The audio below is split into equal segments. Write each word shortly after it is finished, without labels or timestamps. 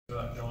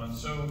John.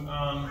 So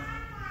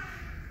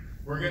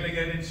we're going to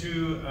get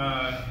into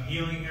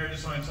healing here. I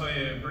just want to tell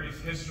you a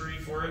brief history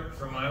for it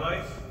from my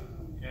life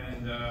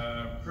and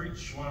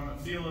preach what I'm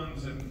feeling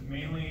to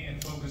mainly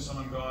focus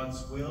on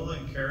God's will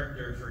and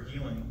character for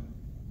healing.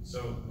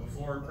 So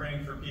before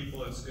praying for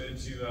people, it's good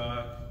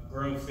to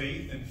grow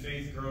faith, and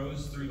faith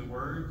grows through the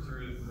Word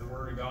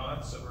of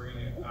God. So we're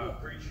going to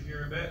preach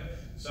here a bit.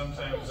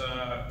 Sometimes,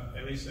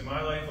 at least in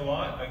my life a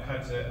lot, I've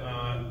had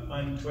to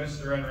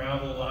untwist or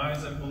unravel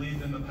lies I've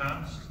believed in the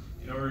past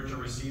in order to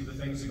receive the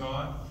things of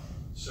God.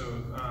 So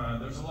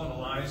there's a lot of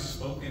lies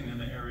spoken in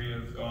the area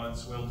of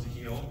God's will to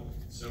heal.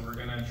 So we're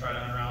going to try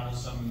to unravel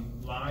some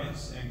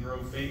lies and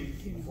grow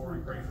faith before we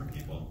pray for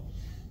people.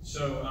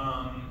 So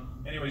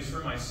anyways, for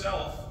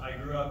myself, I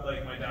grew up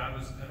like my dad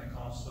was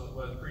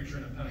a preacher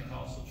in a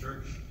Pentecostal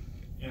church.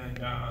 And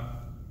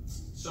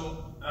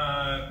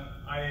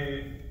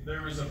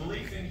there was a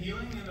belief in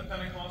healing in the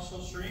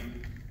Pentecostal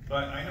stream,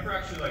 but I never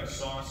actually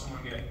saw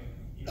someone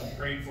get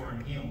prayed for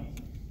and healed.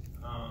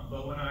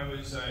 But when I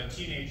was a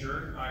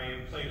teenager,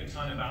 I played a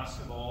ton of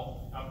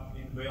basketball up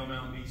in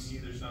Valemount,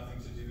 BC. There's nothing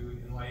to do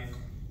in life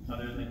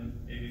other than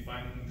maybe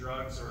finding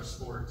drugs or a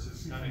sport.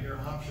 It's kind of your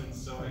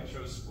options, so I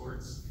chose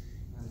sports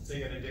to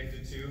get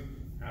addicted to.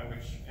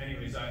 Which,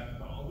 anyways, I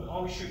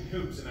always shoot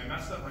hoops, and I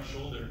messed up my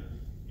shoulder.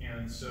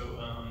 And so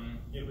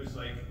it was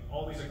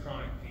always a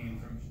chronic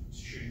pain from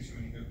shooting too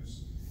many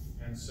hoops.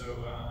 And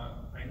so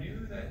I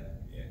knew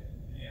that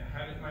I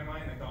had it in my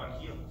mind that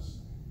God heals.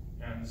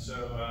 And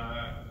so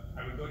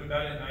I would go to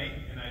bed at night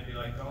and I'd be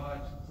like,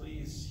 God,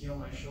 please heal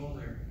my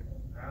shoulder.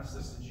 I ask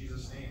this in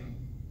Jesus' name.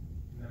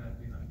 And then I'd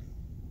be like,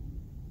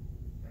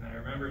 and I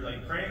remember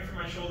praying for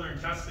my shoulder and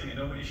testing, and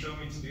nobody showed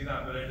me to do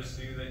that, but I just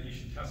knew that you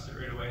should test it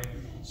right away.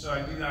 So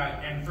I do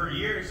that, and for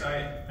years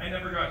I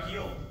never got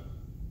healed.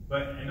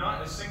 But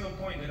not a single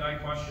point did I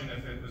question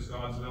if it was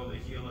God's will to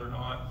heal or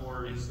not,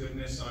 or His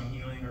goodness on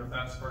healing, or if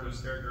that's part of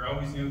His character. I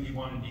always knew He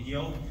wanted to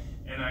heal,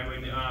 and I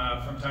would,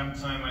 from time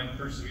to time, I'd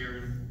persevere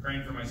in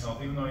praying for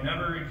myself. Even though I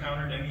never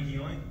encountered any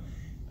healing,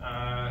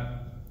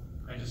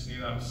 I just knew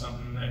that was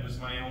something that was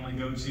my only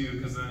go-to,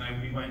 because then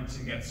we went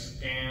to get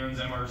scans,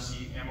 MRAs,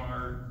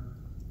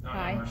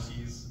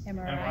 and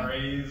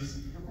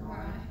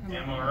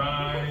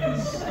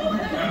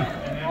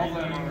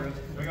everything.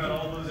 We got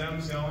all those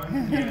M's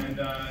going, and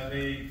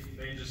they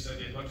just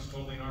said it looks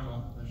totally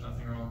normal. There's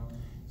nothing wrong.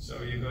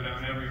 So you go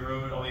down every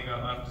road, all you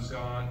got left is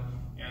God.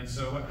 And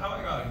so how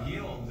I got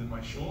healed in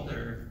my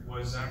shoulder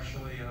was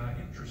actually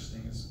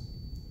interesting.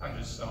 I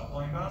just stopped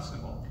playing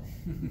basketball.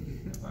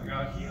 I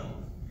got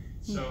healed.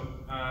 So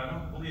I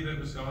don't believe it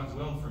was God's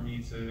will for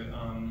me to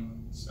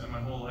spend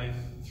my whole life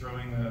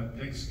throwing a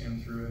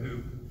pigskin through a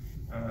hoop.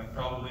 I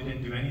probably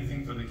didn't do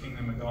anything for the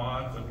kingdom of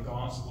God, for the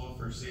gospel,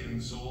 for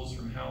saving souls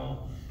from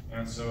hell.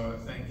 And so I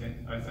thank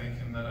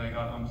Him that I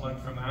got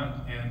unplugged from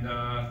that, and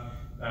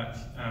that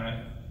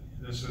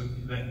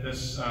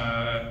this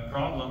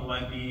problem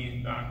led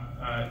me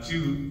back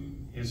to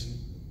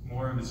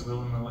more of His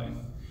will in my life.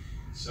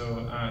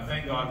 So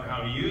thank God for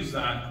how He used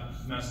that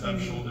messed up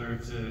shoulder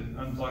to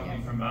unplug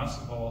me from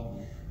basketball.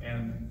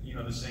 And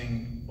the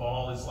saying,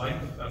 ball is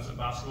life. That's what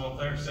basketball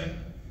players say.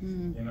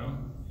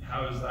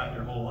 How is that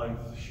your whole life,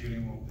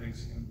 shooting little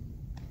pigskin?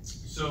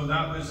 So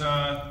that was,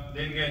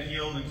 didn't get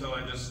healed until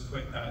I just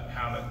quit that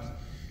habit.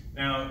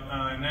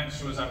 Now,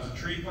 next was I was a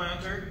tree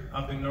planter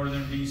up in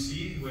northern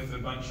BC with a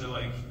bunch of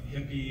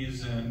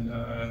hippies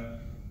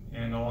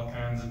and all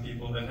kinds of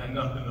people that end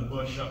up in the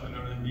bush up in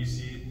northern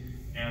BC.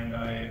 And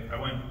I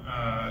went,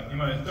 in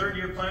my third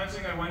year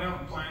planting, I went out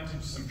and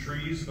planted some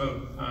trees,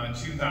 about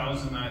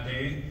 2,000 that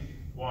day.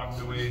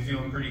 Walked away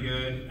feeling pretty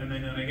good, and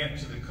then when I get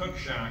to the cook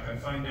shack, I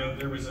find out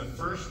there was a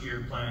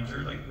first-year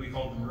planter, we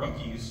called them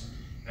rookies,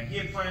 and he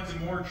had planted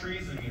more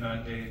trees than me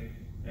that day.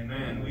 And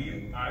then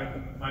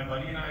my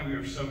buddy and I, we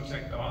were so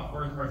ticked off.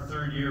 Our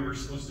third year, we're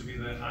supposed to be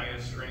the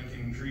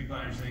highest-ranking tree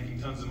planters,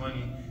 making tons of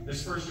money.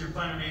 This first-year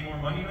planter made more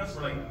money than us.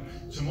 We're like,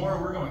 tomorrow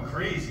we're going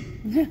crazy.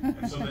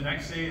 And so the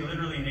next day,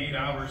 literally in 8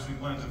 hours, we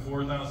planted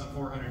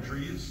 4,400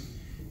 trees.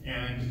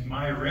 And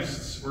my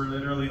wrists were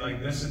literally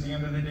like this at the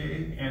end of the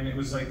day, and it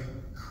was like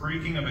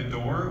creaking of a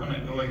door when I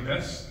go like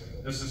this.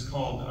 This is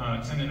called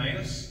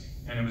tendonitis,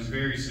 and it was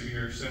very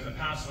severe. So in the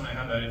past, when I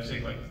had that, it'd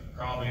take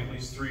probably at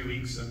least 3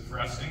 weeks of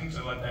resting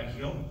to let that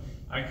heal.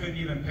 I couldn't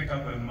even pick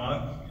up a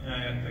mug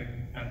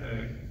at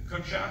the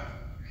cook shack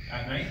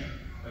at night.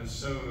 It was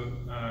so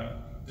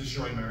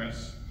destroyed my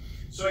wrists.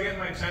 So I get in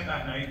my tent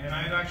that night, and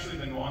I had actually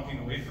been walking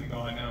away from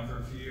God now for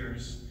a few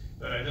years,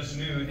 but I just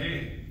knew,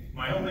 hey,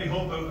 my only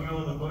hope out in the middle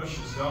of the bush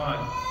is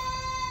God.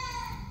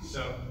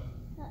 So,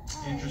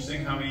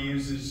 interesting how He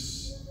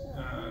uses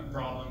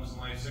problems and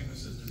life,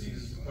 sicknesses,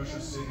 diseases to push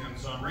us to Him.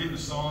 So I'm reading the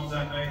Psalms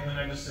that night, and then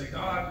I just say,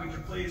 God, would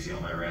you please heal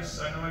my wrists?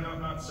 I know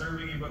I'm not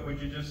serving You, but would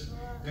You just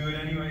do it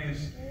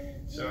anyways?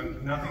 So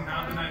nothing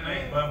happened that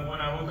night, but when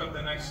I woke up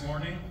the next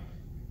morning,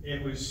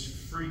 it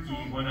was freaky.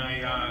 When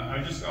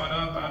I just got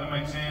up out of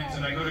my tent,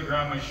 and I go to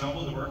grab my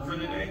shovel to work for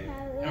the day,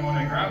 and when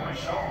I grabbed my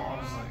shovel, I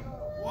was like,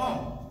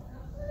 whoa.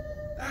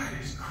 That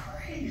is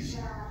crazy.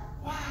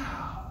 Wow.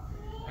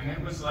 And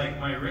it was like,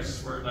 my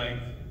wrists were like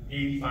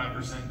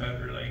 85%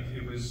 better. Like,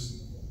 it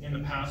was, in the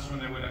past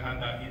when I would have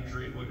had that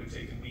injury, it would have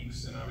taken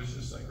weeks, and I was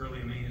just like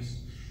really amazed.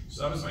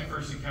 So that was my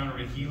first encounter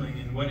with healing,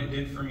 and what it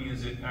did for me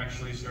is it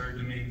actually started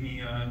to make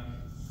me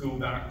go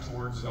back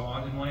towards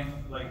God in life.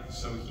 Like,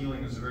 so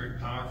healing is a very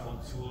powerful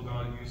tool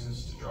God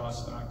uses to draw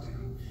us back to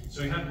Him.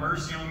 So He had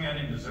mercy on me. I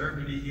didn't deserve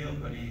to be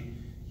healed, but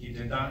He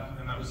did that,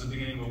 and that was the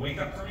beginning of a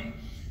wake-up for me.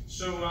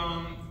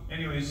 So,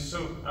 anyways,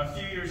 so a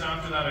few years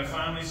after that, I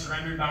finally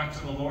surrendered back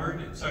to the Lord.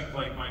 It took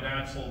like my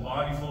dad's whole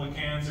body full of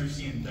cancer,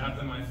 seeing death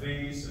in my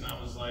face, and I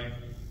was like,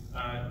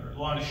 a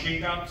lot of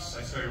shake-ups.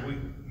 I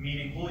started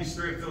meeting Holy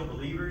Spirit-filled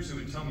believers who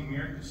would tell me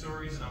miracle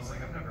stories, and I was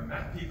like, I've never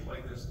met people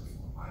like this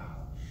before. Wow.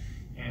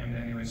 And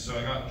anyway, so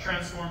I got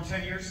transformed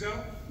 10 years ago,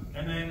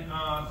 and then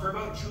for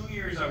about 2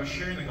 years, I was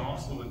sharing the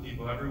gospel with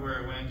people.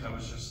 Everywhere I went, I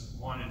was just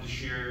wanted to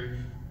share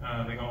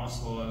the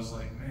gospel. I was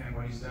like, man,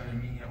 what He's done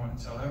in me, I want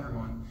to tell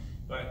everyone.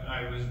 But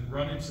I was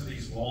run into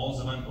these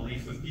walls of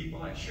unbelief with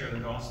people. I'd share the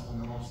gospel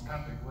in the most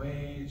epic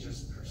way,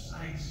 just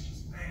precise,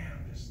 just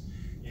bam, just,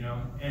 you know,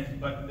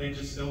 but they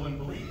just still wouldn't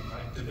believe.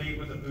 I'd debate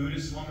with a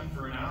Buddhist woman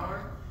for an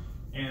hour,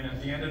 and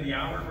at the end of the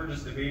hour, we're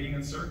just debating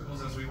in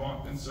circles as we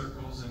walked in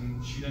circles,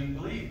 and she didn't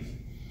believe.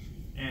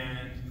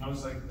 And I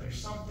was like, there's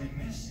something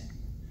missing.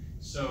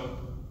 So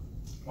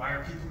why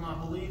are people not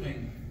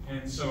believing?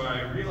 And so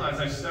I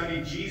realized I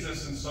studied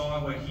Jesus and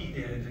saw what He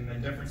did, and the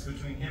difference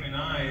between Him and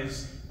I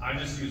is I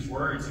just use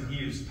words and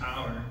He used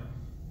power.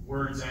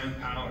 Words and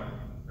power,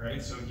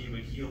 right? So He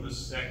would heal the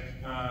sick.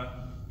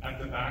 At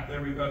the back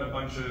there, we've got a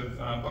bunch of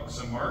books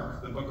of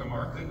Mark, the book of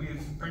Mark that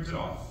we've printed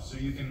off. So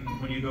you can,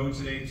 when you go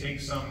today, take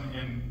some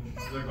and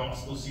they're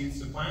gospel seeds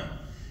to plant.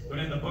 But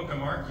in the book of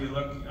Mark, you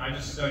look, I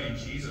just studied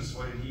Jesus.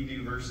 What did He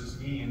do versus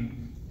me?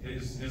 And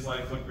his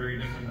life looked very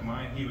different than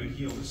mine. He would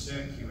heal the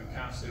sick. He would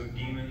cast out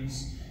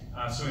demons.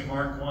 So in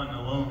Mark 1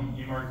 alone,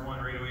 in Mark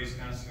 1 right away He's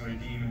casting out a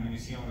demon and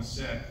He's healing the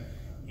sick.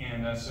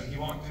 And so He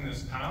walked in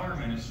this power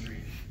ministry.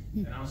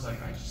 And I was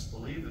like, I just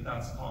believe that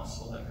that's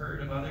possible. I've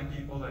heard of other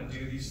people that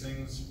do these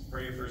things,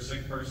 pray for a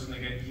sick person to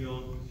get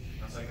healed.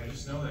 I was like, I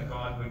just know that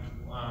God would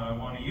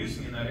want to use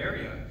me in that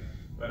area.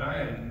 But I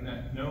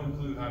had no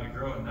clue how to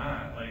grow in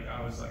that. Like,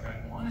 I was like,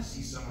 I want to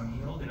see someone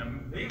healed.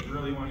 And they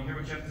really want to hear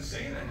what you have to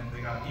say then if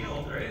they got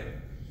healed, right?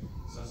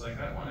 So I was like,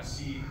 I want to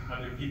see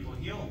other people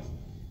healed.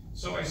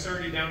 So I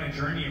started down a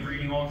journey of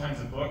reading all kinds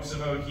of books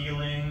about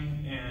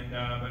healing, and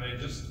but I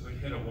just would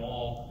hit a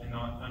wall and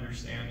not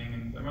understanding.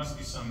 And there must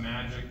be some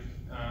magic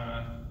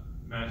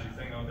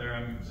thing out there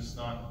I'm just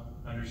not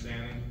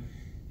understanding.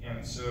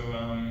 And so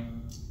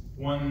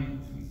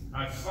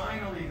I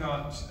finally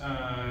got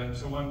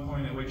to one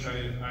point at which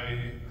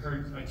I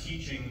heard a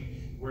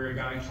teaching where a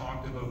guy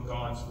talked about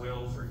God's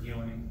will for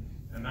healing,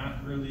 and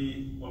that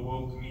really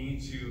awoke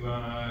me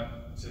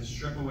to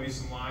strip away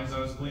some lies I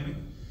was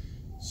believing.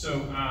 So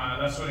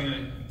that's what I'm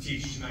going to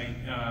teach tonight.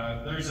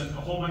 There's a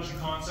whole bunch of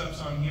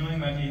concepts on healing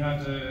that he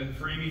had to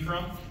free me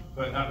from,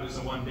 but that was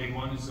the one big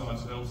one, is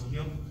God's will to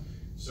heal.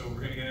 So we're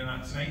going to get into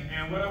that tonight.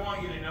 And what I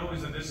want you to know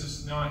is that this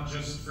is not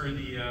just for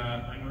the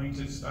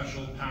anointed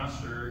special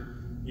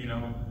pastor,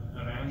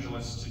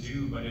 evangelist to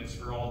do, but it's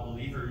for all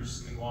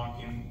believers who can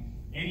walk in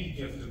any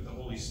gift of the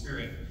Holy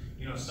Spirit.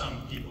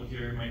 Some people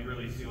here might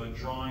really feel a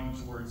drawing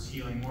towards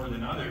healing more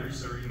than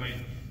others, or you might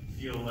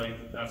feel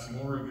like that's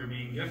more of your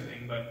main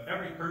gifting, but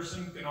every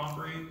person can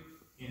operate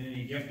in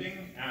any gifting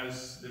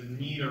as the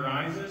need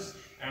arises,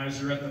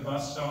 as you're at the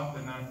bus stop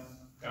and that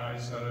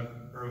guy's got a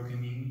broken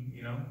knee,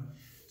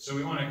 So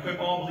we want to equip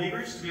all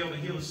believers to be able to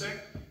heal the sick.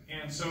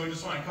 And so I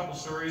just want a couple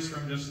stories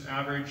from just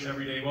average,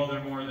 everyday, well,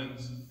 they're more than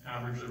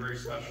average, they're very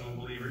special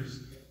believers.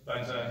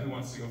 But who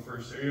wants to go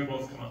first? Or you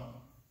both come up.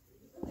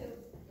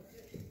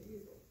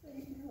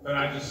 But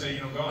I just say,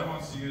 God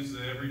wants to use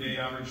the everyday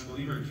average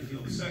believer to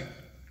heal the sick.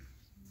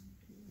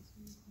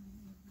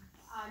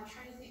 I'm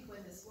trying to think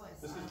when this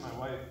was. This is my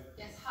wife.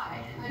 Yes,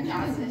 hi, I'm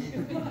Jasmine.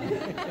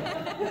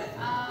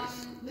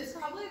 It's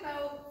probably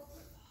about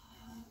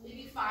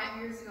maybe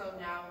 5 years ago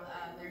now.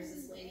 There's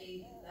this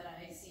lady that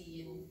I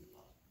see, and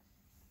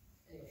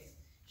anyways,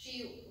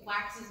 she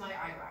waxes my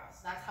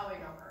eyebrows. That's how I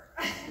know her.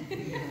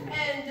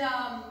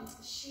 And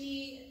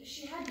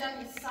she had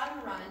done the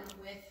sun run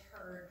with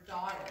her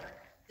daughter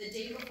the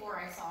day before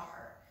I saw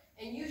her.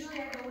 And usually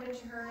I go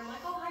into her and I'm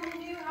like, oh, hi,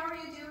 Manu, how are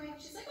you doing?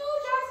 She's like, oh,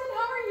 Jasmine,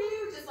 how are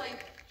you? Just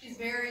like, she's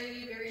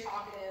very, very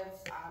talkative.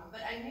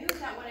 But I knew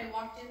that when I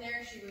walked in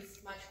there, she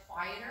was much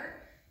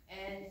quieter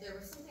and there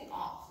was something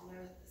off.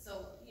 And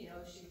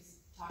she was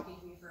talking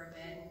to me for a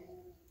bit.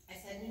 I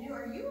said, Manu,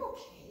 are you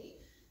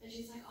okay? And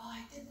she's like, oh,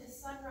 I did this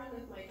sun run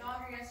with my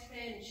daughter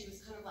yesterday. And she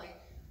was kind of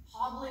like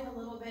hobbling a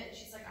little bit. And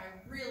she's like, I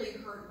really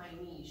hurt my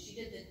knee. She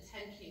did the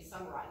 10K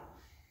sun run.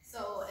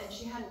 So, and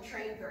she hadn't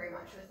trained very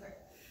much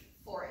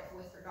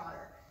with her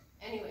daughter.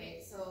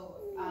 Anyway, so,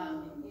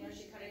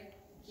 she kind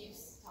of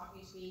keeps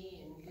talking to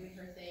me and doing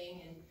her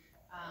thing, and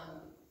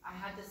I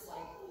had this,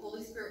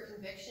 Holy Spirit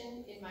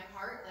conviction in my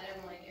heart that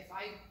I'm like, if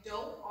I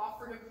don't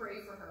offer to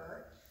pray for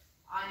her,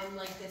 I'm,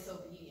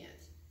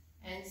 disobedient.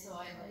 And so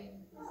I,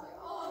 was like,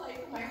 oh,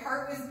 my my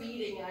heart was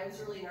beating and I was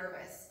really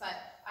nervous. But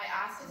I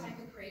asked if I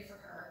could pray for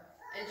her,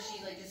 and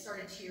she like just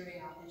started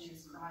tearing up and she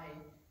was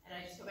crying. And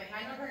I just put my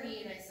hand on her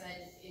knee and I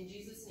said, in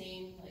Jesus'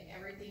 name, like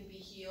everything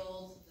be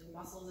healed, the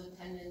muscles and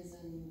tendons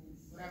and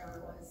whatever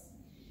it was,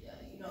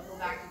 go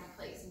back into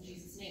place in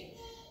Jesus' name.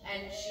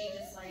 And she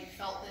just like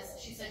felt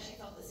this, she said she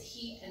felt this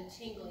heat and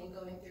tingling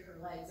going through her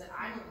legs. And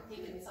I'm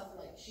thinking to myself,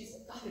 like, she's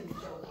gotta be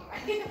joking,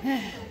 right?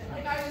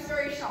 Like I was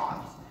very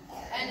shocked.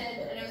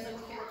 And I was like,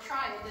 okay, we'll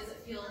try it. Does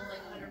it feel like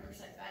 100%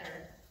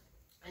 better?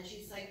 And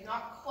she's like,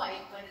 not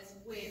quite, but it's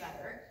way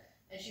better.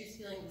 And she was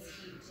feeling this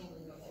heat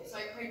tingling going through. So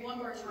I prayed one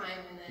more time,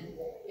 and then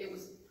it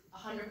was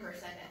 100%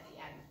 at the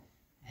end.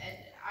 And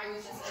I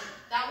was just,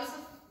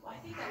 I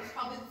think that was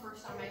probably the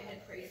first time I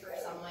had prayed for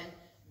someone,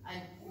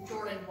 and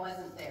Jordan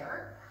wasn't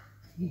there.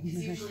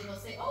 Because usually he'll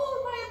say,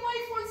 oh, my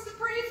wife wants to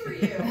pray for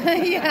you.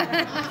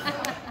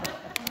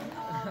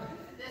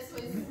 This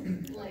was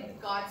like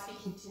God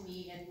speaking to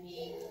me and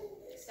me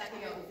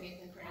stepping out in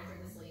faith and praying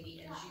for this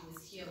lady, and she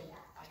was healed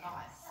by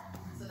God.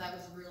 So that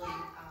was really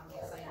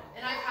exciting.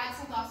 And I've had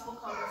some gospel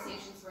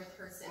conversations with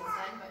her since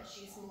then, but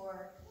she's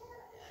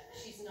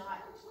not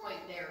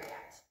quite there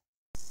yet.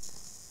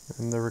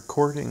 And the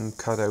recording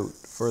cut out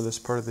for this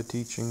part of the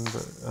teaching,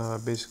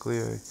 but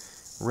basically I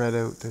read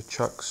out the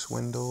Chuck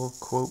Swindoll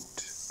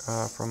quote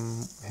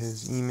from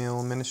his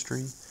email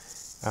ministry.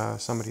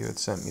 Somebody had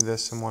sent me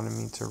this and wanted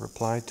me to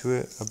reply to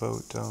it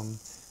about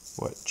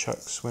what Chuck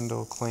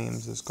Swindoll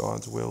claims is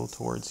God's will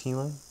towards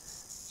healing.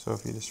 So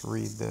if you just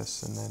read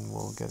this, and then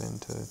we'll get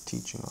into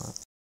teaching on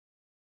it.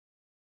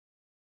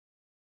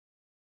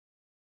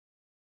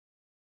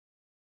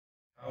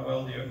 How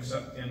well do you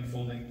accept the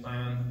unfolding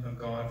plan of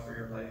God for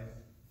your life?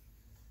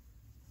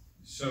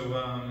 So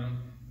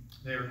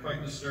they were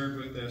quite disturbed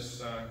with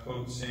this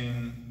quote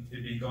saying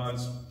it'd be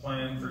God's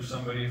plan for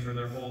somebody for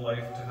their whole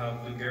life to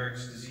have Lou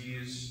Gehrig's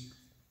disease.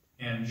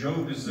 And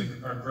Job is a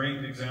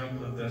great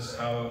example of this,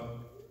 how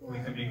we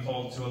can be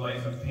called to a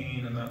life of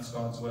pain, and that's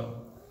God's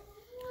will.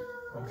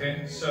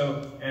 Okay,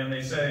 so, and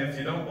they say if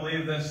you don't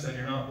believe this, then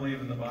you're not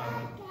believing the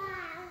Bible.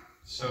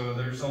 So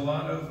there's a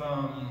lot of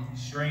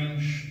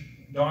strange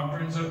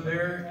doctrines out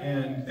there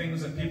and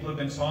things that people have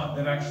been taught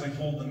that actually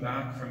hold them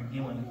back from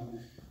healing.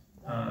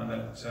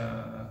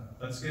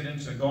 Let's get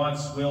into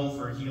God's will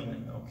for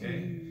healing,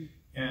 okay?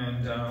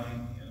 And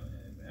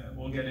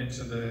we'll get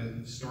into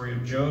the story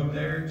of Job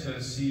there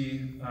to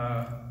see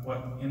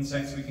what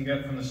insights we can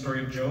get from the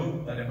story of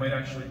Job, that it might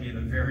actually be the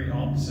very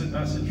opposite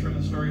message from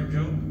the story of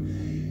Job.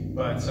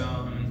 But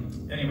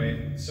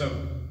anyway, so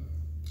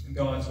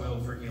God's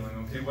will for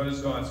healing. Okay, what is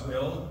God's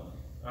will?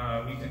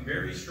 We can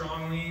very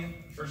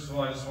strongly, first of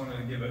all, I just wanted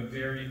to give a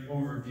very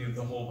overview of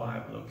the whole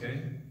Bible,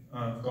 okay?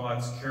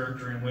 God's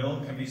character and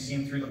will can be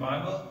seen through the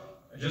Bible.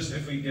 Just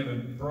if we give a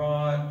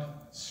broad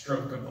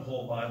stroke of the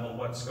whole Bible,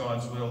 what's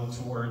God's will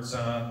towards,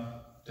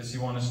 does he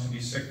want us to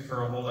be sick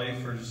for a whole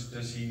life, or is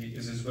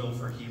his will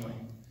for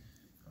healing?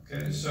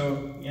 Okay,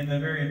 so in the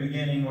very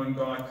beginning, when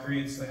God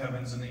creates the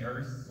heavens and the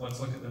earth, let's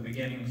look at the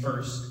beginning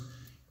first,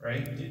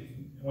 right?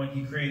 When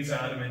he creates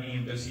Adam and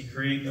Eve, does he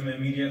create them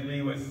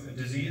immediately with a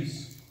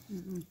disease?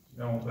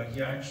 No, but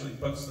he actually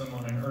puts them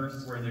on an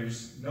earth where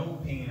there's no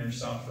pain or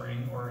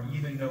suffering or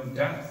even no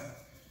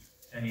death.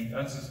 And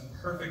that's his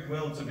perfect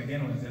will to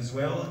begin with. His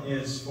will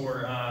is for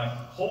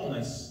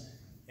wholeness.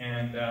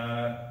 And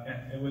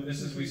we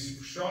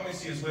strongly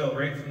see his will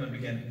right from the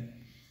beginning.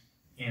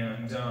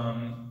 And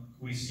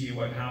we see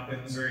what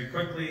happens very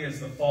quickly is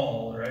the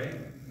fall, right?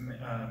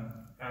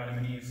 Adam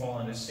and Eve fall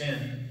into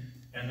sin.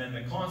 And then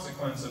the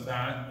consequence of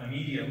that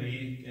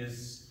immediately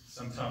is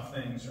some tough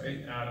things,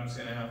 right? Adam's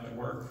going to have to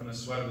work from the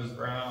sweat of his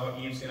brow.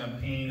 Eve's going to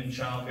have pain and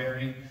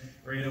childbearing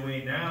right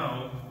away.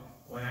 Now,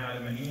 when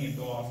Adam and Eve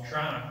go off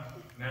track,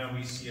 now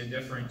we see a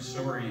different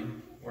story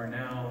where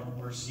now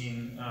we're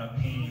seeing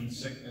pain,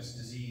 sickness,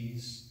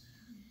 disease.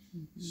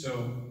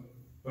 So,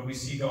 but we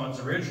see God's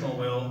original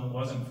will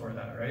wasn't for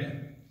that, right?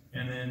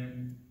 And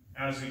then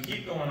as we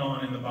keep going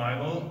on in the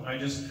Bible, I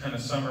just kind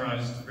of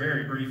summarized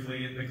very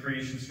briefly the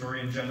creation story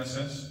in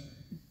Genesis.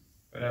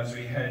 But as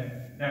we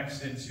head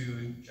next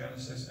into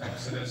Genesis,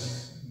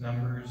 Exodus,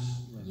 Numbers,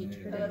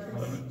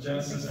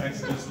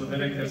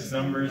 Leviticus,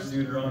 Numbers,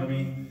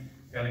 Deuteronomy.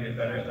 Got to get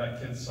better at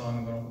that kid's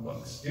song about all the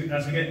books.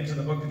 As we get into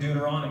the book of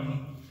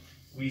Deuteronomy,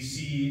 we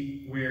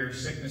see where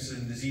sicknesses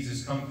and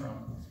diseases come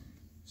from.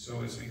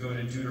 So as we go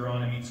to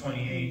Deuteronomy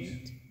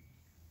 28,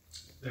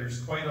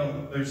 there's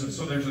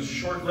a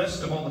short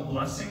list of all the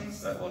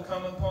blessings that will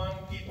come upon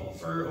people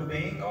for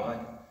obeying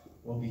God.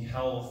 Will be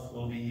health,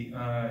 will be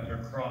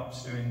your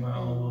crops doing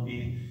well, will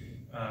be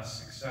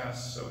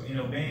success. So in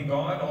obeying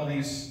God, all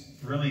these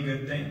really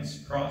good things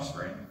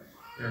prospering,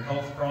 your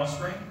health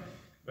prospering.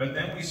 But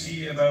then we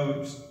see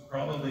about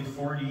probably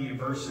 40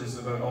 verses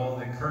about all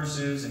the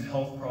curses and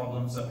health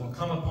problems that will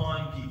come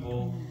upon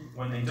people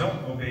when they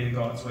don't obey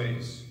God's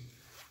ways.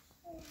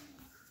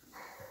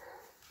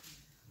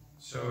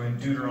 So in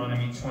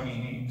Deuteronomy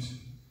 28,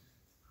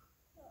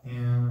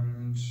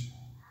 and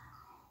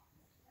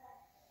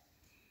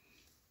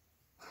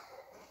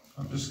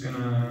I'm just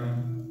gonna,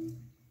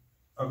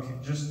 Okay,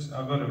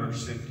 I'll go to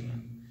verse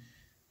 15.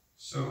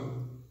 So,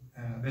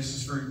 this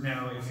is for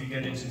now if you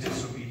get into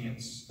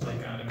disobedience like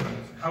Adam and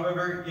Eve.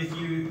 However, if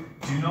you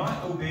do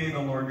not obey the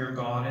Lord your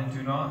God and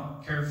do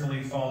not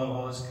carefully follow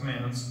all his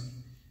commands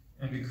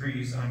and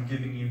decrees I'm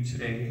giving you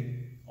today,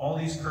 all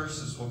these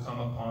curses will come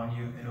upon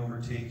you and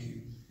overtake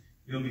you.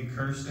 You'll be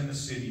cursed in the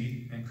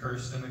city and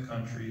cursed in the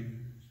country.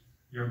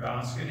 Your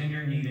basket and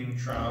your kneading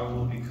trough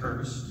will be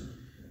cursed.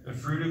 The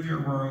fruit of your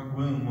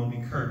womb will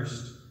be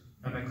cursed,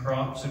 and the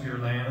crops of your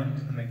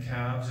land and the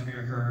calves of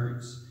your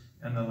herds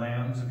and the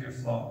lambs of your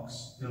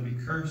flocks. You'll be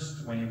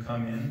cursed when you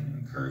come in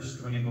and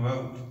cursed when you go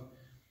out.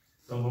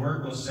 The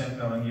Lord will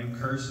send on you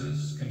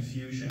curses,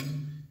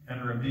 confusion,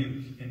 and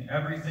rebuke in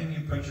everything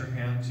you put your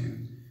hand to,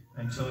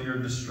 until you're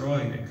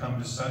destroyed and come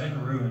to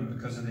sudden ruin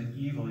because of the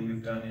evil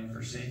you've done in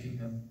forsaking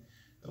him.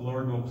 The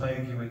Lord will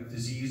plague you with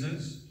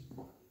diseases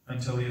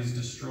until he has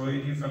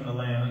destroyed you from the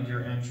land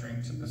you're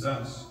entering to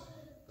possess.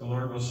 The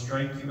Lord will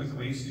strike you with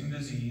wasting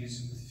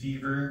disease, with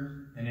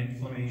fever and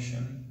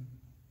inflammation.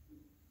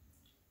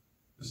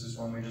 This is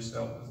one we just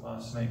dealt with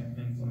last night,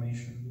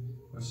 inflammation,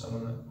 with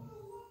someone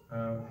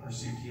that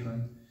received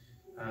healing.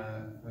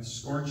 With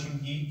scorching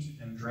heat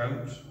and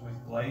drought,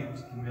 with blight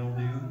and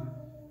mildew,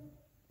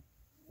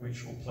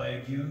 which will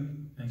plague you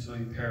until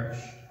you perish.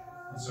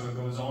 And so it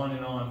goes on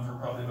and on for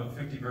probably about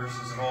 50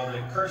 verses of all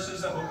the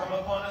curses that will come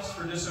upon us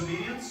for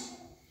disobedience.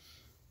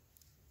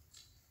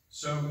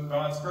 So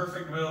God's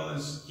perfect will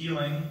is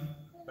healing,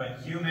 but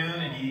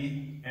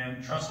humanity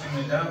and trusting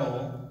the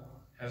devil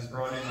has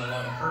brought in a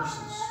lot of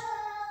curses.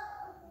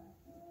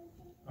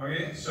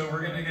 Okay, so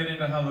we're going to get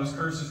into how those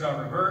curses got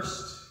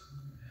reversed,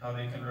 how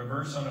they can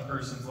reverse on a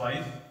person's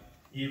life,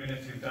 even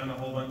if you've done a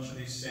whole bunch of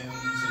these sins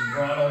and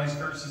brought all these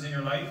curses in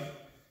your life.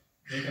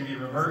 They can be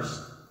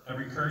reversed.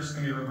 Every curse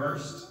can be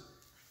reversed.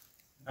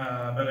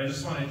 But I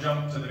just want to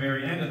jump to the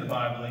very end of the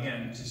Bible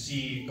again to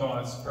see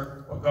God's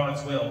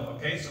will.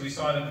 Okay, so we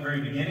saw it at the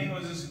very beginning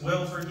was his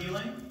will for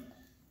healing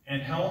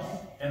and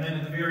health. And then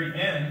at the very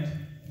end,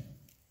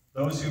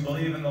 those who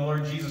believe in the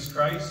Lord Jesus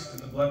Christ and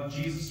the blood of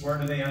Jesus, where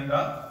do they end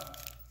up?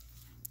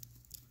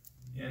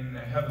 In a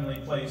heavenly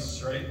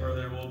place, right? Where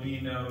there will be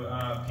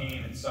no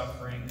pain and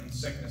suffering and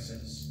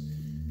sicknesses.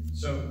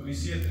 So we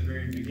see at the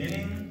very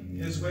beginning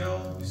his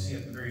will. We see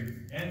at the very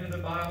end of the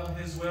Bible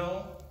his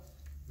will.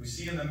 We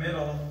see in the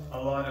middle a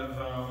lot of,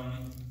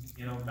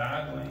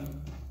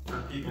 battling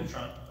for people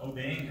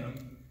obeying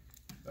him.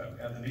 But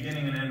at the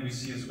beginning and end, we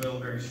see his will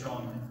very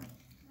strongly.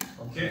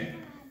 Okay?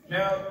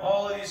 Now,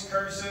 all of these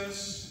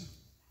curses,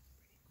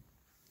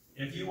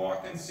 if you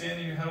walked in sin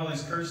and you had all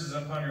these curses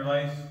upon your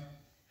life,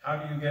 how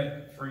do you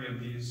get free of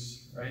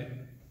these, right?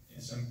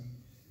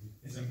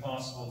 It's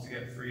impossible to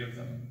get free of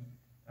them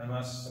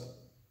unless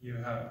you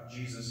have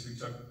Jesus who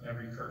took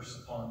every curse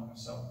upon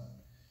himself.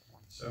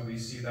 So we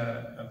see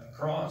that at the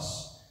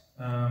cross,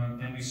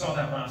 and we saw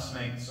that last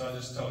night. So I'll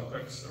just tell a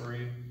quick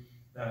story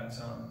that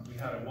we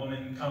had a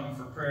woman come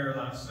for prayer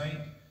last night.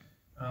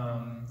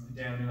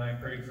 Dan and I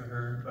prayed for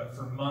her, but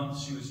for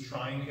months she was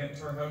trying to get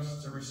to our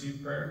house to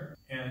receive prayer.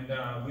 And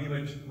we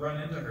would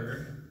run into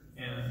her,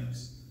 and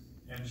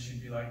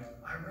she'd be like,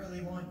 I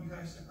really want you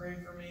guys to pray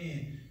for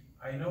me.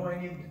 I know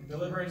I need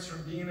deliverance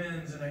from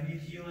demons, and I need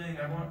healing.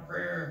 I want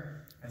prayer.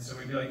 And so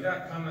we'd be like,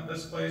 yeah, come at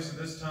this place at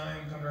this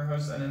time, come to our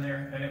house then and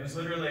there. And it was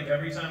literally like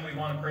every time we'd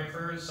want to pray for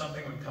her,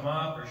 something would come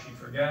up, or she'd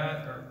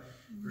forget, or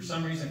for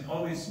some reason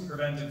always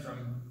prevented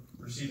from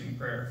receiving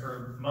prayer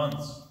for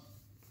months.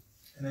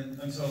 And then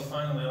until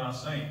finally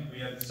last night, we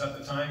had set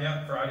the time,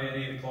 Friday at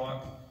 8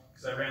 o'clock,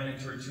 because I ran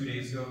into her 2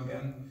 days ago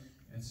again,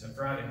 and it said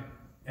Friday.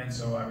 And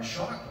so I was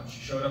shocked when she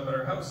showed up at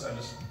our house. I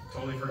just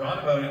totally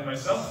forgot about it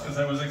myself, because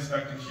I was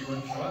expecting she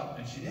wouldn't show up,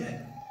 and she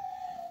did.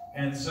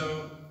 And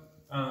so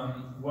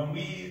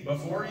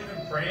before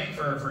even praying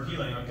for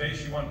healing, okay,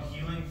 she wanted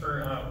healing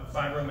for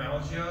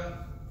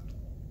fibromyalgia.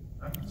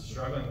 I'm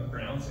struggling with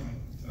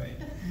pronouncing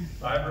tonight.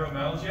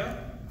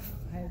 Fibromyalgia?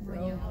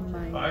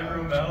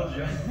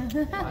 Fibromyalgia.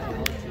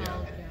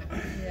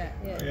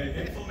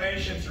 Okay,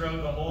 inflammation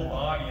throughout the whole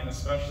body, and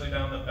especially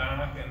down the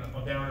back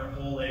and down her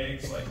whole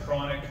legs, like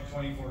chronic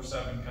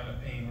 24/7 kind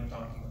of pain we're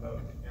talking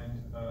about.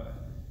 And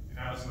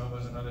asthma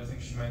was another thing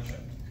she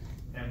mentioned.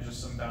 And just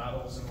some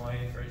battles in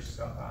life, right? She's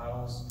got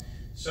battles.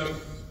 So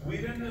we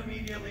didn't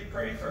immediately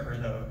pray for her,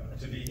 though,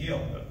 to be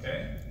healed,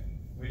 okay?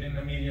 We didn't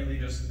immediately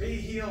just be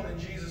healed in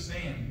Jesus'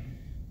 name.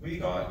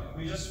 We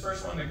just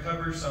first wanted to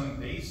cover some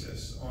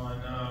basis on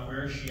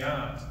where is she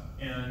at.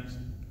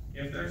 And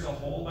if there's a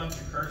whole bunch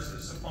of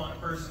curses upon a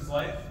person's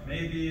life,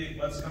 maybe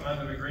let's come out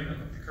of agreement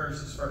with the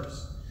curses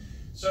first.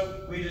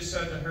 So we just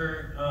said to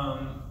her,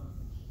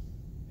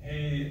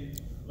 hey,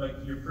 like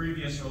your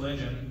previous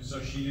religion, so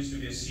she used to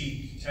be a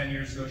Sikh. 10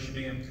 years ago she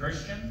became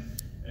Christian,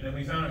 and then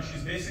we found out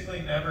she's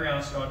basically never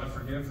asked God to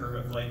forgive her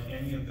of like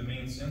any of the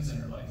main sins in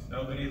her life.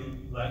 Nobody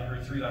led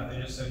her through that. They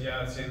just said,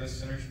 say the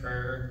sinner's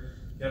prayer,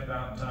 get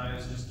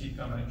baptized, just keep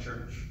coming to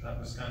church. That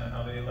was kind of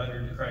how they led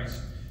her to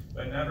Christ.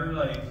 But never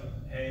like,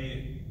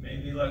 hey,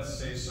 maybe let's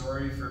say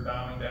sorry for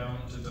bowing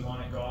down to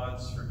demonic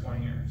gods for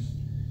 20 years.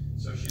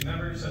 So she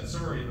never said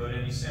sorry about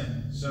any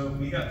sin. So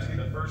we got to be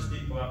the first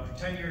people after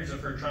 10 years of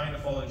her trying to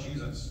follow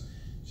Jesus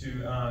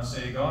to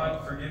say,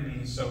 God, forgive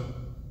me. So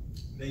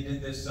they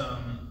did this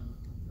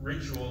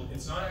ritual.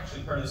 It's not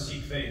actually part of the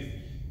Sikh faith,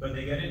 but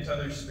they get into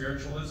other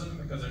spiritualism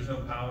because there's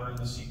no power in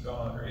the Sikh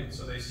God, right?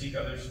 So they seek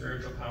other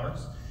spiritual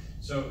powers.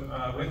 So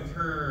with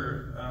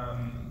her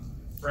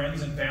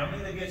friends and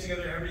family, they get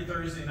together every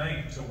Thursday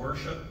night to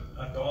worship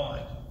a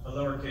god, a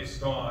lowercase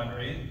god,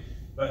 right?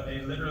 But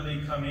they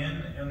literally come in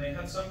and they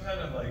had some kind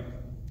of like,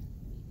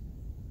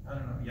 I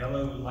don't know,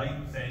 yellow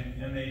light thing,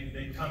 and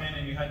they'd come in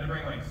and you had to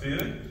bring like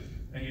food,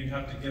 and you'd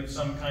have to give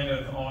some kind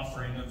of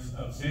offering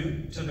of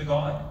food to the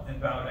god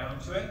and bow down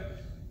to it.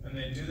 And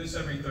they'd do this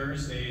every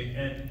Thursday,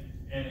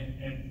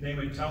 and they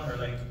would tell her,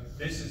 like,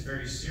 this is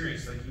very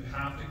serious, like you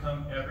have to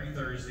come every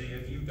Thursday.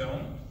 If you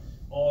don't,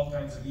 all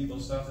kinds of evil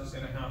stuff is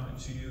going to happen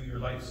to you, your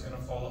life's going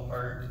to fall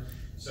apart.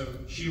 So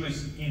she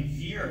was in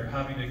fear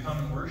having to come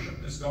and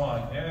worship this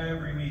god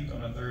every week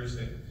on a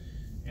Thursday.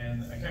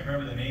 And I can't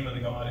remember the name of the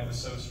god, it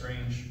was so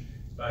strange.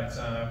 But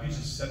we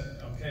just said,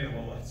 okay,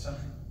 well, let's,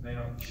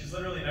 she's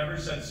literally never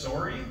said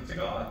sorry to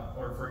God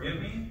or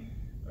forgive me.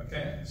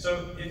 Okay?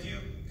 So if you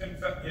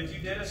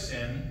did a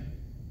sin,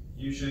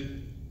 you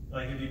should,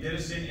 like if you did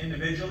a sin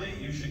individually,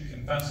 you should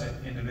confess it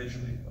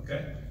individually.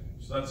 Okay?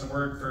 So that's a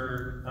word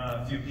for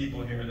a few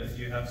people here, that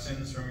you have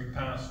sins from your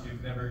past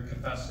you've never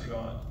confessed to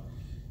God.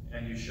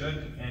 And you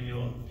should, and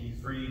you'll be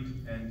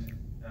freed and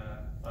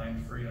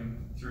find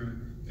freedom through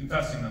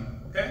confessing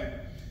them. Okay?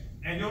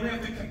 And you only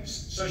have to,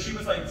 so she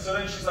was like, so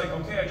then she's like,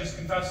 okay, I just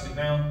confessed it.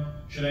 Now,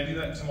 should I do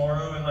that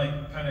tomorrow and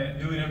like kind of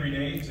do it every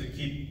day to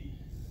keep,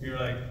 you're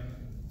like,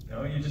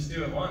 no, you just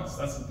do it once.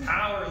 That's the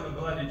power of the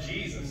blood of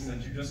Jesus,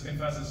 that you just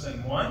confess a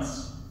sin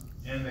once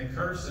and the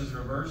curse is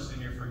reversed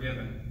and you're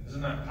forgiven.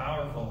 Isn't that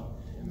powerful?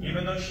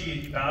 Even though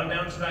she bowed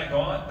down to that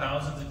God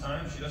thousands of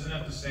times, she doesn't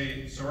have to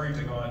say sorry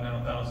to God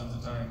now thousands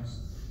of times.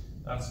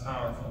 That's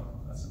powerful.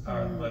 That's the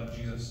power of the blood of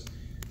Jesus.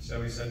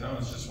 So he said, no,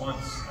 it's just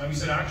once. And we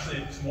said, actually,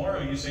 if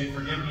tomorrow you say,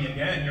 forgive me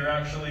again, you're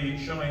actually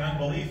showing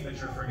unbelief that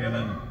you're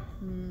forgiven.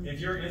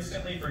 If you're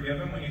instantly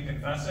forgiven when you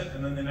confess it,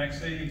 and then the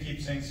next day you keep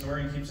saying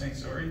sorry,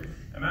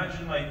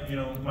 imagine like, you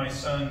know, my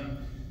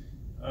son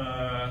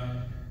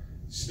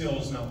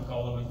spills milk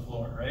all over the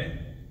floor, right?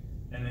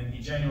 And then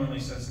he genuinely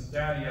says,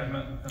 Daddy,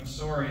 I'm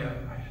sorry,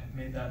 I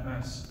made that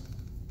mess.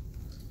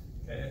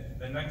 Okay?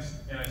 And I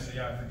say,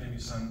 yeah, I forgive you,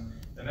 son.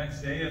 The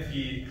next day, if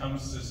he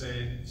comes to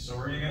say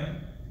sorry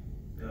again,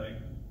 you're like,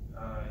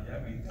 yeah,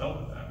 we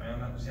dealt with that,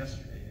 man. That was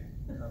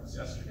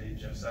yesterday.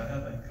 Jeff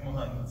said, like, come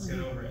on, let's get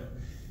over it.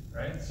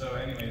 Right? So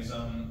anyways,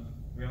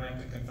 we only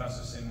have to confess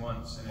a sin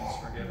once and it's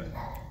forgiven.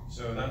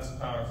 So that's a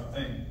powerful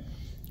thing.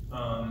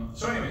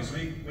 So anyways,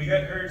 we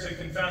get her to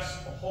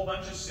confess a whole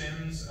bunch of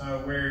sins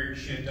where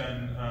she had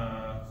done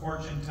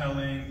fortune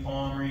telling,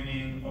 palm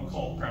reading,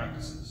 occult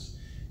practices.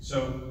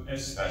 So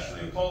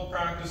especially occult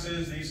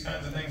practices, these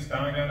kinds of things,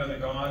 bowing down to the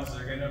gods,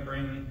 they're going to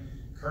bring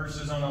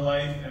curses on a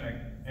life,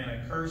 and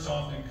a curse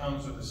often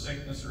comes with a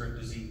sickness or a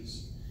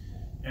disease.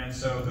 And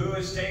so who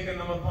has taken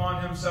them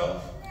upon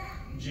himself?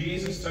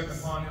 Jesus took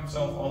upon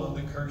himself all of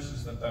the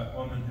curses that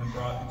woman had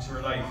brought into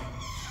her life.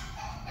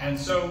 And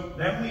so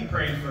then we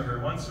prayed for her.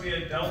 Once we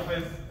had dealt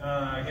with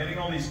getting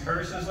all these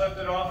curses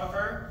lifted off of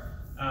her,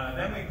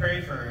 then we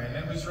prayed for her. And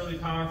it was really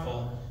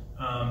powerful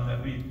that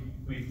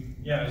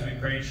as we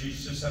prayed, she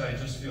just said, I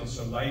just feel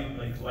so light,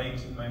 like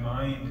light in my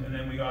mind. And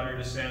then we got her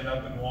to stand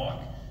up and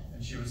walk.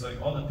 And she was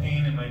like, all the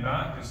pain in my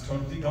back is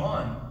totally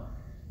gone.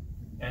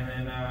 And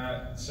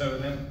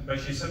then, but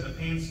she said the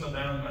pain's still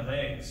down in my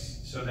legs.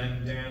 So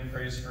then Dan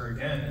prays for her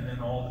again, and then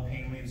all the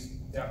pain leaves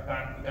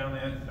back down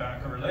the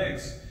back of her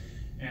legs.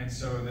 And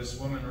so this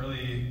woman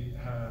really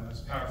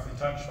was powerfully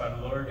touched by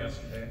the Lord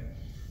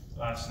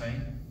last night.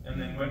 And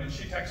then when did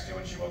she text you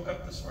when she woke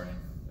up this morning?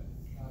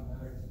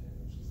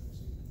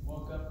 She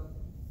woke up,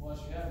 well,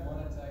 she had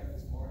one attack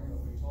this morning,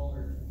 but we told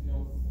her, you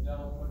know, the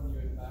devil putting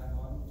you back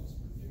on, just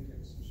rebuke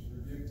it. So she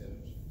rebuked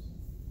it. She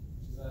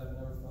said, I've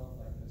never felt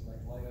like this,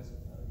 like light as a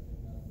feather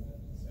getting out of bed.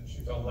 And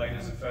she felt light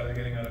as a feather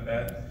getting out of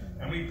bed.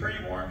 And we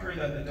pre-warned her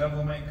that the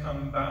devil might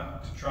come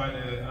back to try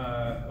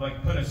to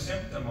put a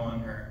symptom on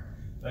her.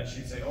 That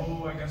she'd say,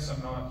 oh, I guess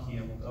I'm not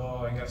healed. Oh,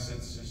 I guess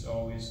it's just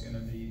always going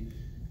to be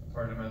a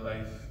part of my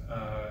life.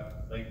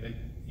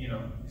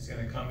 He's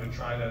going to come to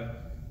try to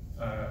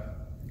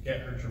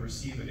get her to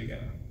receive it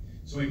again.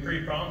 So we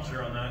pre-prompted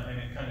her on that, and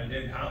it kind of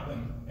did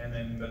happen.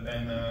 But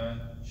then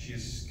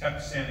she's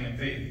kept standing in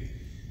faith.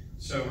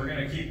 So we're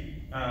going to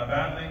keep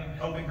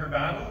helping her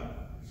battle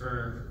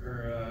for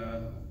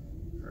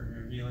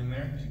her healing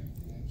there.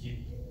 To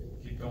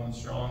keep going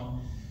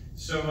strong.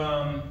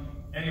 So.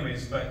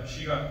 Anyways, but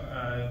she got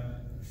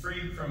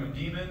freed from a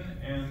demon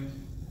and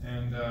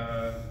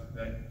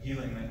that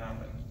healing that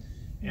happened.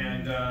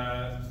 And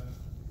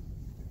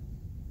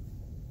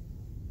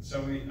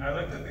I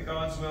looked at the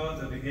God's will at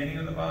the beginning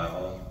of the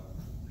Bible,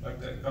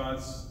 looked at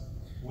God's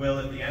will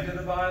at the end of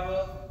the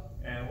Bible,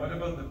 and what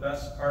about the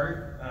best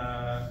part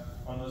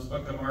on those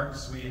book of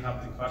marks, we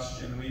have the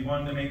question. We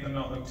wanted to make them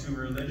not look too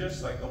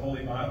religious, like the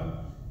Holy Bible,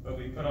 but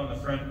we put on the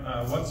front,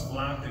 what's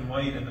black and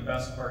white and the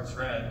best part's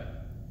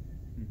red.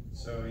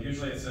 So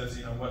usually it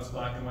says, what's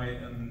black and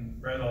white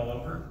and red all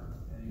over,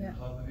 and you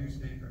have the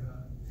newspaper.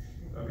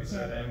 But we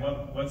said, and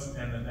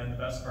the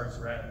best part's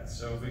red.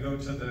 So if we go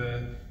to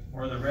the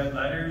red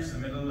letters, the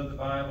middle of the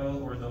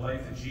Bible, or the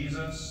life of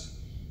Jesus,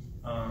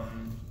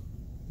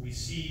 we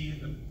see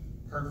the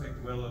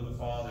perfect will of the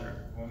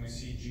Father. When we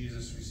see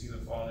Jesus, we see the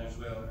Father's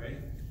will, right?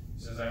 He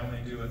says, I only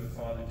do what the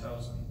Father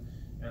tells me.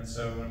 And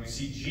so when we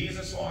see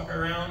Jesus walk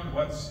around,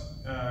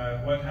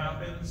 what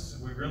happens?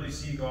 We really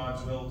see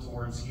God's will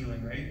towards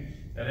healing, right?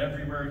 That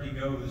everywhere he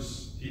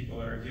goes,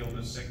 people are healed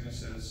of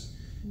sicknesses.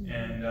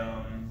 And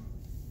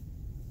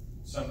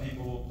some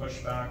people will push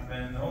back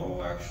then,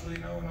 oh, actually,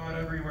 no, not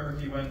everywhere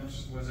he went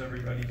was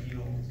everybody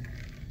healed.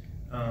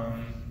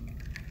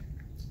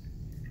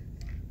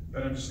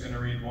 But I'm just going to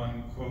read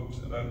one quote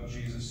about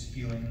Jesus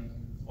healing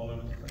all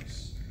over the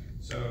place.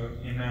 So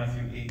in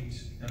Matthew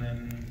 8, and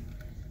then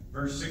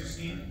verse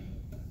 16.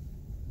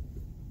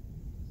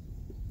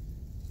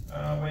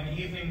 When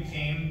evening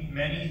came,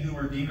 many who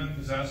were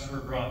demon-possessed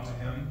were brought to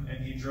him,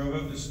 and he drove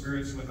out the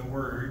spirits with a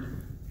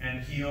word,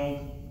 and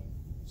healed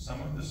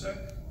some of the sick.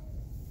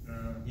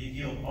 He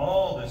healed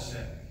all the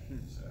sick, he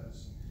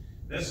says.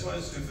 This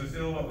was to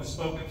fulfill what was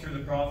spoken through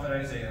the prophet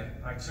Isaiah.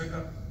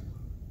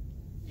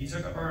 He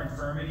took up our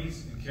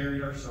infirmities and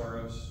carried our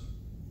sorrows.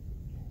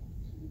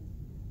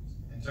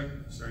 He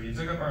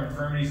took up our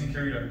infirmities and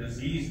carried our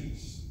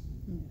diseases.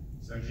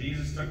 So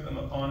Jesus took them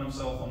upon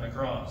himself on the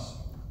cross.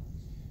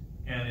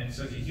 And it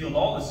says he healed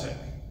all the sick.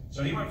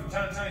 So he went from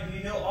town to town, he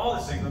healed all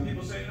the sick. When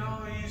people say, no,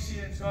 you see,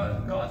 it's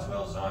God's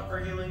will is not for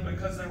healing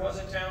because there was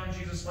a town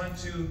Jesus went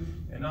to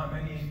and not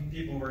many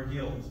people were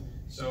healed.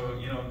 So,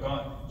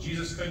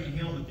 Jesus couldn't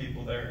heal the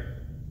people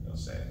there, they'll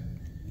say.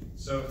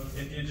 So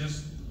if you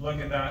just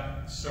look at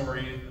that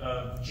story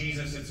of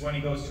Jesus, it's when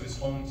he goes to his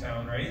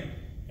hometown, right?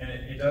 And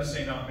it does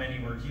say not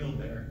many were healed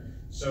there.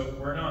 So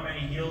were not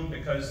many healed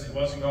because it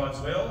wasn't God's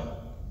will?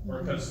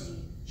 Or because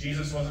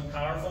Jesus wasn't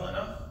powerful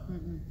enough?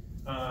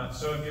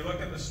 So if you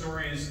look at the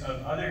stories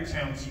of other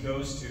towns he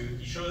goes to,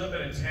 he shows up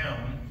at a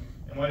town,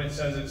 and what it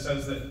says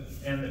that,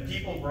 and the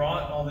people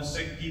brought all the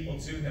sick people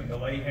to him to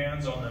lay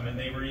hands on them, and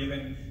they were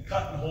even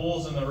cutting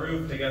holes in the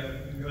roof to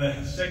get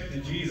the sick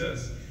to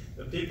Jesus.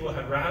 The people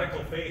had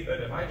radical faith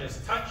that if I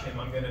just touch him,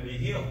 I'm going to be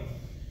healed.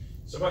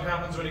 So what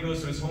happens when he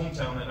goes to his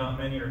hometown and not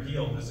many are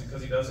healed? Is it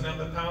because he doesn't have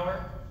the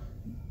power?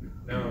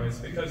 No, it's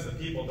because the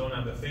people don't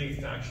have the faith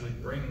to actually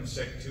bring the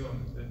sick to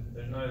him.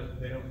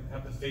 They don't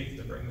have the faith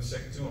to bring the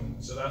sick to him.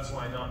 So that's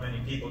why not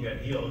many people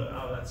get healed.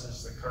 Oh, that's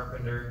just the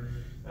carpenter.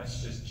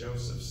 That's just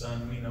Joseph's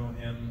son. We know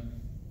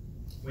him.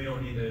 We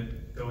don't need to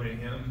go to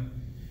him.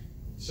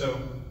 So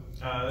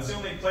that's the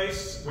only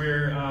place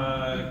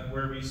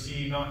where we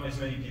see not as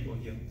many people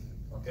healed.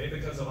 Okay,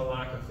 because of a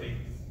lack of faith.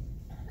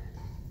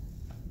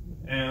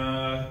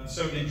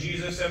 So did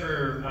Jesus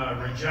ever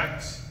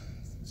reject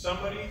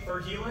somebody for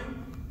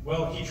healing?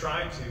 Well, he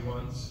tried to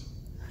once.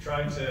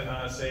 Tried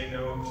to say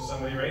no to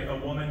somebody, right? A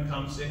woman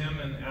comes to him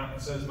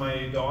and says,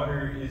 my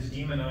daughter is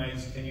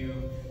demonized. Can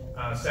you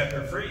set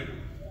her free?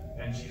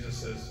 And Jesus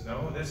says,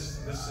 no,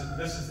 this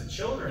is the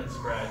children's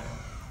bread.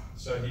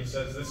 So he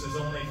says, this is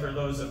only for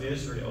those of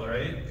Israel,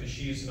 right? Because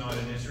she's not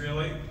an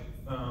Israelite.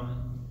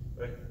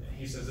 But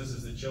he says, this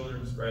is the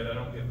children's bread. I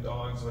don't give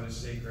dogs what is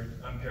sacred.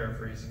 I'm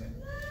paraphrasing it.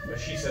 But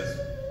she says,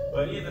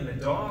 but even the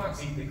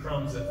dogs eat the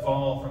crumbs that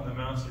fall from the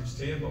master's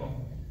table.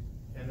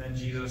 And then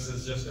Jesus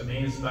is just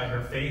amazed by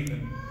her faith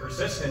and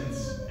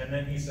persistence. And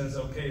then he says,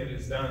 okay, it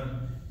is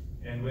done.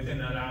 And within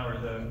that hour,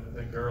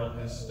 the girl,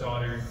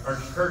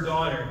 her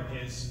daughter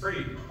is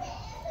freed.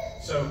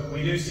 So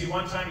we do see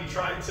one time he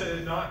tried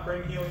to not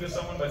bring healing to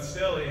someone, but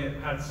still he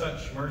had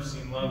such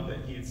mercy and love that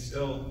he'd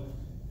still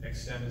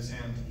extend his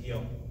hand to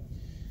heal.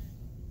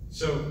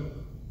 So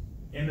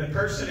in the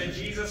person of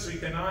Jesus, we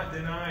cannot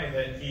deny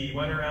that he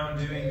went around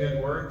doing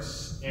good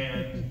works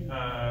and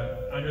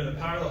under the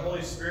power of the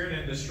Holy Spirit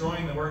and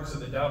destroying the works of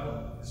the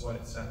devil, is what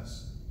it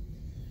says.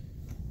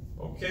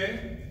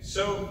 Okay,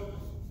 so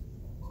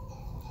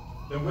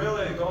the will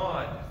of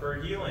God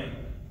for healing,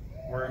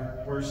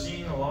 we're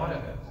seeing a lot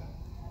of it.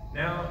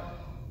 Now,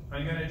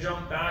 I'm going to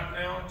jump back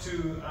now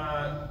to,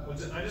 I'm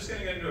just going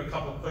to get into a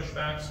couple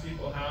pushbacks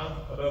people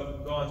have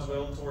about God's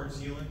will towards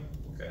healing.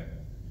 Okay.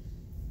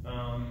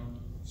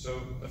 So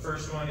the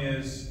first one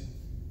is,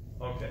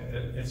 okay,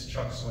 it's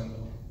Chuck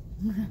Swindoll.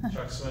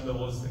 Chuck Swindoll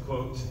was the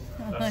quote.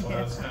 That's why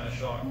I was kind of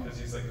shocked, because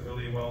he's like a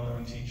really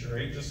well-known teacher,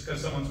 right? Just because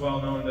someone's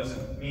well-known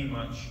doesn't mean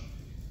much.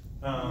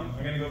 I'm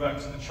going to go back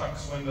to the Chuck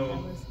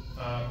Swindoll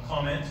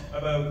comment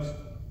about,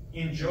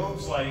 in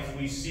Job's life,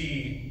 we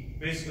see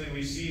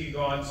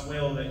God's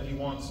will that he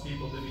wants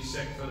people to be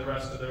sick for the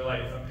rest of their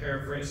life. I'm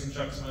paraphrasing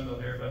Chuck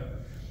Swindoll here,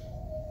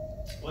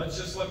 but let's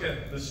just look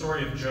at the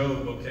story of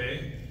Job,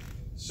 okay?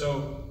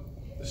 So,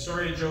 the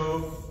story of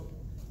Job,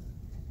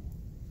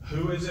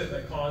 who is it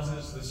that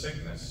causes the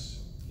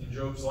sickness in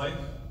Job's life?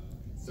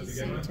 to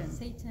begin with?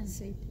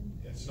 Satan.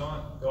 It's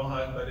not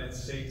God, but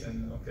it's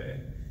Satan,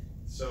 okay?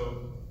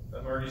 So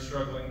I'm already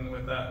struggling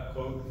with that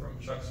quote from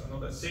Chuck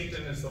Swindoll, that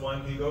Satan is the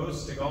one who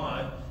goes to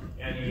God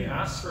and he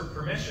asks for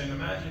permission.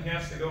 Imagine he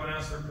has to go and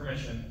ask for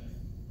permission.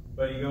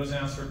 But he goes and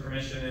asks for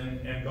permission,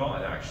 and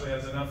God actually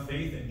has enough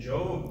faith in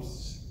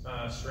Job's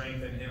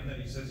strength in him that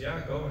he says,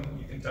 yeah, go and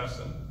you can test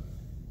him.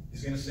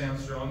 He's going to stand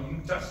strong, you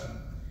can test him.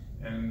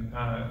 And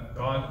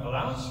God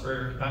allows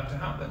for that to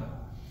happen.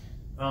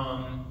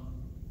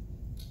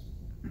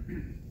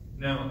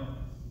 Now,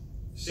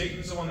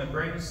 Satan's the one that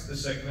brings the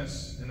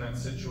sickness in that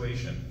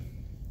situation.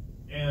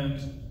 And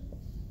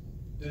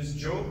does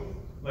Job,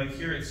 like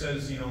here it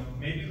says,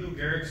 maybe Lou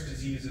Gehrig's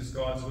disease is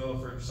God's will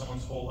for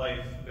someone's whole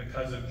life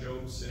because of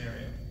Job's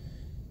scenario.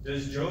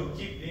 Does Job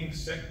keep being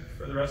sick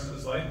for the rest of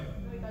his life?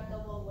 We got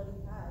double what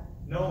he had.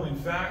 No, in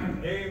fact,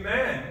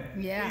 amen.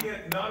 Yeah. He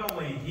get not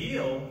only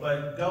healed,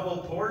 but double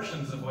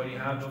portions of what he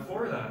had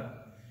before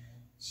that.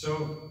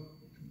 So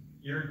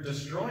you're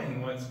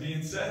destroying what's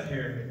being said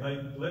here.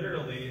 Like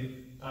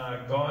literally,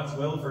 God's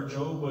will for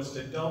Job was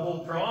to double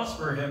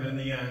prosper him in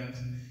the end.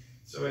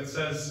 So it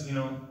says,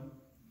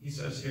 he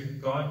says here,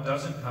 God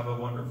doesn't have a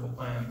wonderful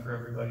plan for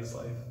everybody's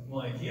life.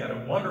 Like, he had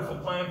a wonderful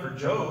plan for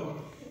Job.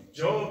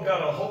 Job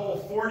got a whole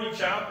 40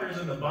 chapters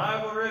in the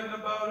Bible written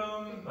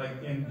about him.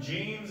 Like in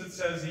James, it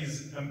says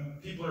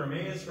people are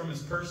amazed from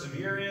his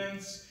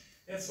perseverance.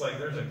 It's like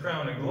there's a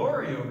crown of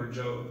glory over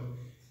Job.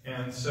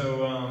 And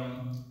so,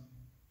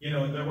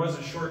 there was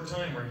a short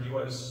time where he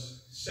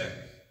was sick,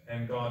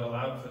 and God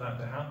allowed for that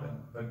to happen.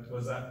 But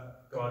was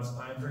that God's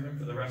plan for him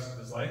for the rest of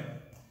his life?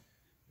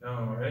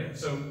 No, right?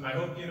 So I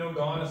hope you know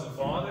God as a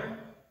father.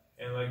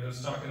 And like I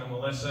was talking to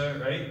Melissa,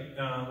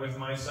 right, with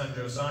my son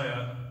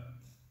Josiah,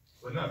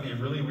 wouldn't that be a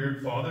really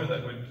weird father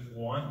that would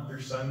want your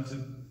son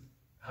to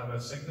have a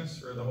sickness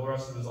for the whole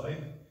rest of his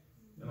life?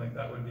 And like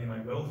that would be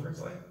my will for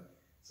his life?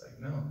 It's like,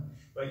 no.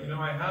 But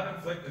I have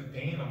inflicted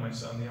pain on my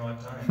son the odd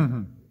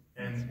time.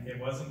 And it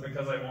wasn't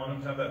because I want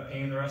him to have that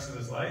pain the rest of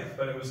his life,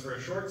 but it was for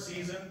a short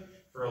season,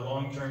 for a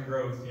long-term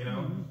growth,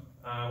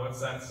 What's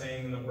that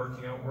saying in the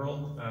working out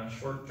world?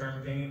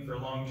 Short-term pain for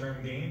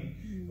long-term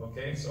gain.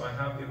 Okay, so I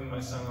have given my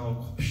son a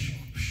little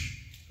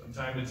from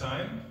time to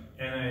time,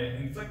 and I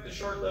inflict a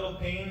short little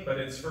pain, but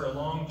it's for a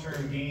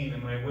long-term gain,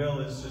 and my will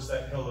is just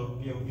that he'll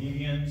be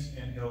obedient,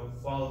 and he'll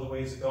follow the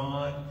ways of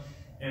God.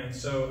 And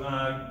so,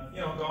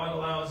 God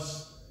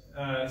allows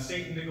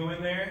Satan to go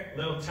in there,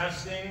 little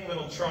testing,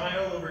 little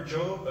trial over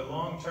Job, but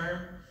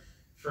long-term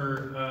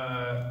for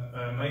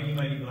a mighty,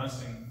 mighty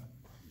blessing.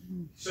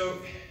 So,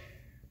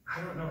 I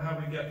don't know how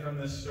we get from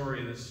this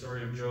story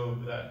of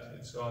Job, that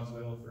it's God's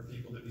will for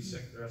people to be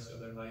sick the rest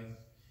of their life.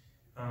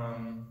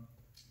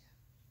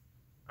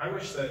 I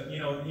wish that,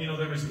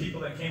 there was people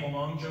that came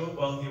along Job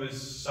while he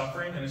was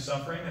suffering and his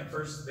suffering. At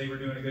first, they were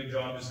doing a good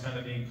job just kind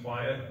of being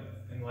quiet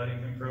and letting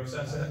him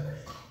process it.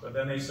 But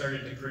then they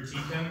started to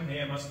critique him. Hey,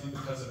 it must be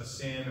because of a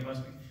sin. It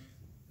must be.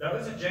 That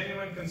was a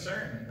genuine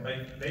concern.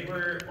 Like, they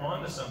were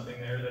onto something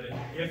there, that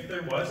if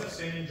there was a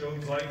sin in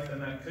Job's life, then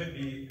that could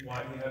be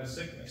why he had a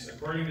sickness.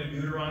 According to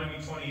Deuteronomy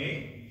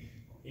 28,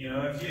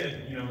 if you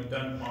had,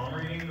 done palm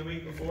reading the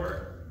week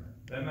before,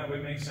 then that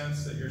would make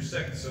sense that you're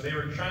sick. So they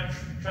were trying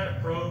to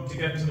probe to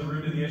get to the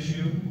root of the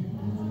issue.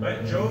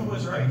 But Job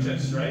was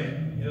righteous,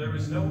 right? There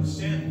was no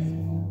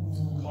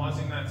sin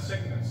causing that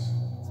sickness.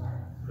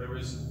 There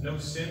was no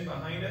sin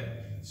behind it.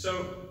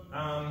 So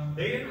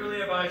they didn't really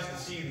have eyes to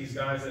see, these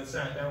guys that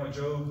sat down with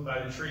Job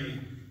by the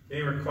tree.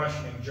 They were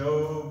questioning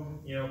Job,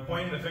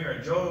 pointing the finger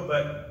at Job.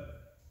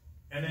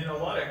 And in a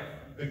lot of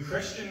the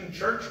Christian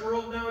church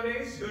world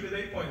nowadays, who do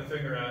they point the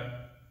finger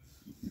at?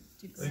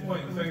 They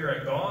point the finger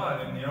at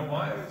God. And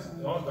why is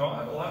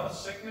God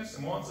allows sickness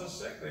and wants us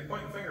sick? They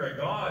point the finger at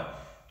God.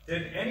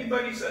 Did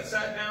anybody that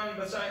sat down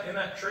in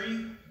that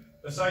tree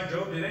beside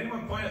Job, did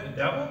anyone point at the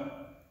devil?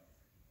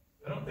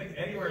 I don't think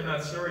anywhere in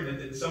that story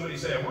did somebody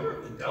say, I wonder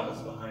if the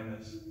devil's behind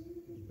this.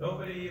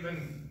 Nobody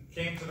even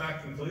came to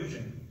that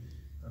conclusion.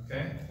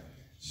 Okay?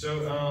 So,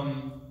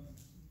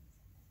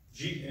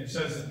 it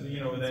says,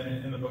 then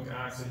in the book of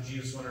Acts that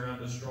Jesus went around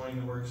destroying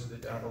the works of the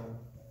devil.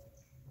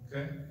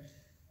 Okay?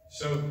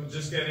 So,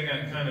 just getting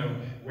at kind of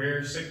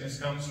where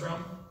sickness comes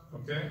from.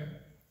 Okay?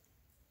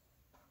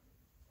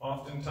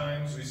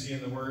 Oftentimes we see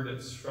in the Word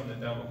it's from the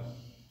devil.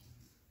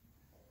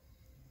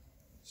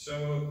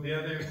 So the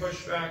other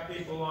pushback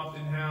people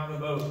often have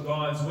about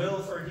God's will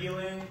for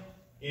healing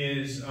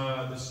is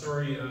the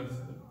story of,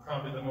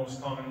 probably the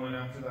most common one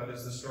after that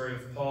is the story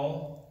of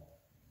Paul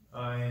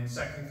in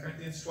 2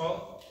 Corinthians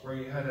 12, where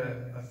he had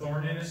a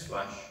thorn in his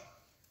flesh.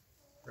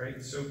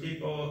 Right? So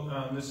people,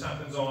 this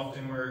happens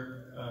often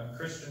where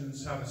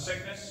Christians have a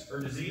sickness or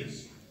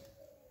disease,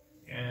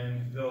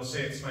 and they'll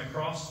say, it's my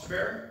cross to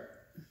bear.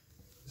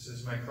 This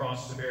is my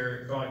cross to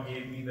bear. God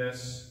gave me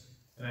this,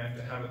 and I have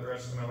to have it the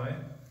rest of my life.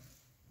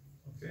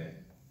 Okay.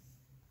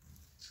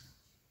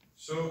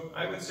 So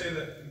I would say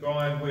that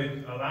God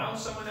would allow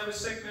someone to have a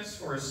sickness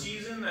for a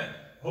season that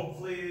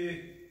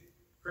hopefully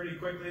pretty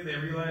quickly they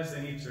realize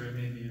they need to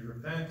maybe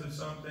repent of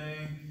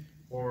something,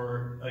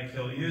 or like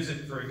he'll use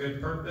it for a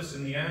good purpose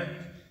in the end,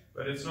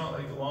 but it's not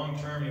like long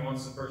term. He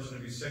wants the person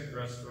to be sick the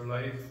rest of their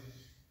life.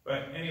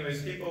 But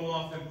anyways, people will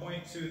often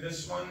point to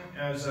this one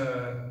as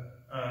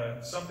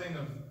something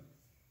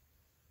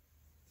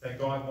that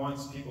God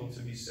wants people to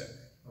be sick.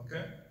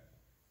 Okay,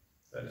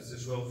 that is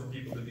His will for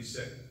people to be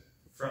sick.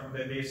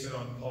 They base it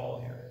on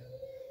Paul here.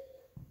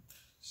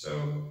 So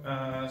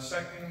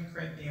 2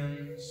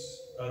 Corinthians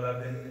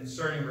 11,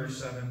 starting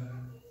verse 7.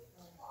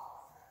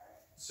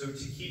 So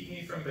to keep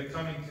me from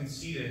becoming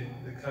conceited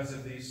because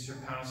of these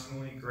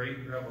surpassingly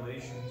great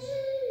revelations,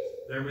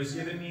 there was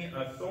given me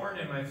a thorn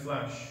in my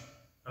flesh,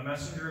 a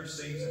messenger of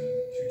Satan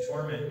to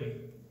torment me.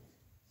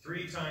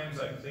 3 times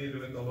I pleaded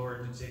with the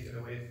Lord to take it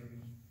away from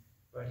me.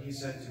 But He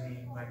said to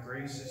me, my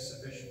grace is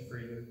sufficient for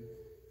you,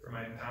 for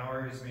my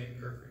power is made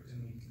perfect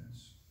in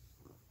weakness.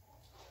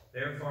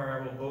 Therefore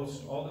I will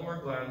boast all the more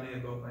gladly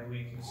about my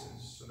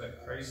weaknesses, so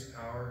that Christ's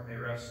power may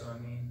rest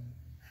on me.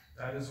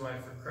 That is why,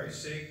 for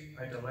Christ's sake,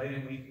 I delight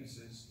in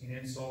weaknesses, in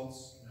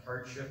insults, in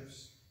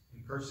hardships,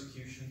 in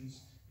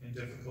persecutions, in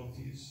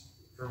difficulties.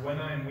 For when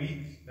I am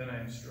weak, then I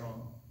am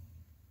strong.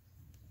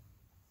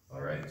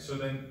 All right, so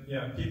then,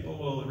 yeah, people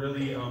will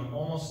really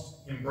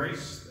almost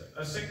embrace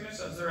a sickness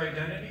as their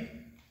identity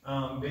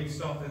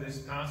based off of this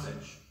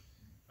passage.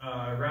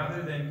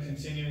 Rather than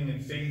continuing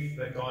in faith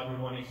that God would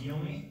want to heal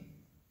me,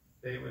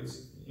 they would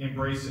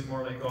embrace it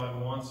more like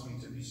God wants me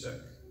to be sick.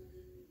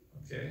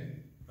 Okay?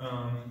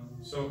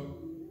 So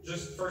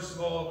just first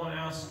of all, I want to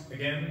ask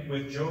again,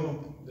 with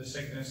Job, the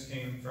sickness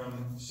came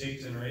from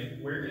Satan,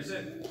 right? Where is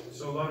it?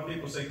 So a lot of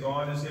people say,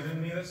 God has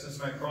given me this as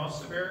my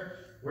cross to bear.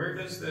 Where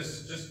does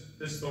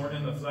this thorn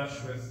in the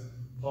flesh with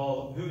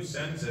Paul, who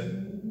sends it?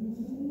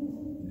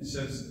 It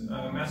says,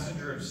 a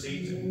messenger of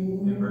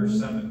Satan in verse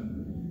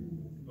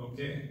 7.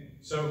 Okay,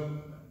 so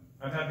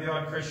I've had the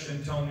odd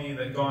Christian tell me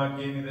that God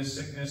gave me this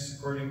sickness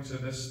according to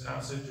this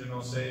passage, and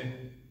I'll say,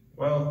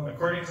 well,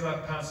 according to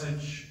that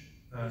passage,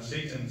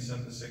 Satan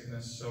sent the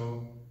sickness,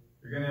 so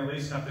you're going to at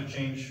least have to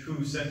change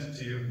who sent it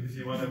to you if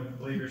you want to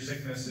believe your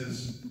sickness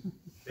is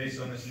based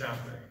on this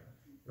chapter.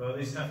 You'll at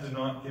least have to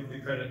not give the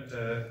credit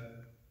to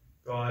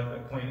God,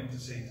 but point it to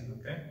Satan,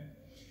 okay?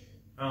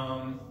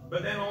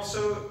 But then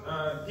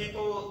also,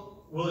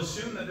 people will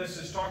assume that this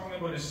is talking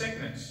about a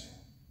sickness,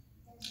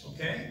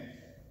 okay?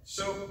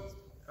 So,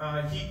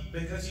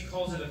 because he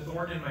calls it a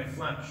thorn in my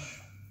flesh,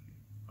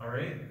 all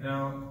right?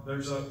 Now,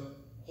 there's a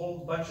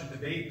whole bunch of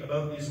debate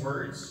about these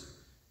words,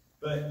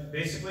 but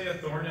basically a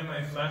thorn in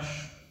my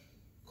flesh,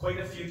 quite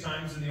a few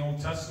times in the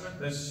Old Testament,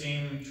 this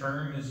same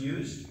term is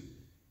used.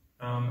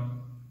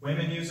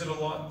 Women use it a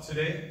lot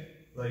today,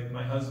 like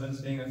my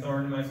husband's being a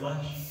thorn in my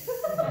flesh.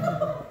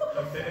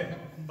 Okay,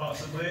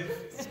 possibly.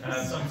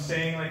 Some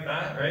saying like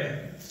that,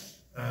 right?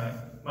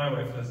 My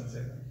wife doesn't say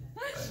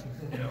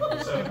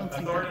that. So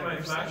a thorn in my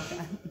flesh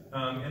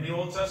in the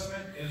Old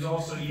Testament is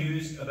also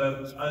used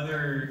about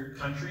other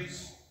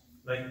countries,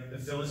 like the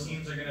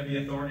Philistines are going to be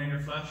a thorn in your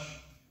flesh,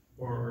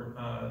 or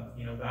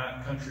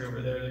that country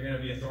over there, they're going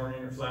to be a thorn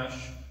in your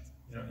flesh.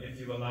 If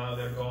you allow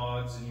their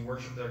gods and you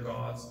worship their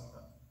gods,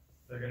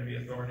 they're going to be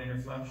a thorn in your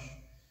flesh.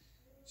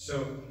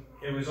 So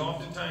it was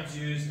oftentimes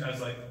used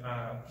as like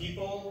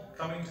people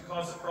coming to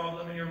cause a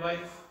problem in your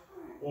life,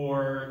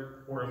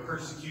 or a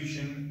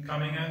persecution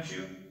coming at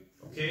you.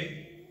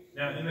 Okay?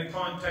 Now, in the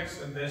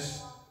context of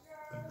this,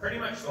 pretty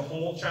much the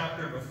whole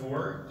chapter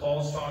before,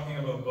 Paul's talking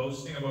about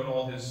boasting about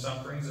all his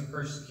sufferings and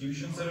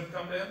persecutions that have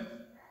come to him.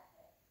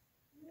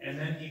 And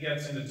then he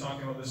gets into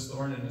talking about this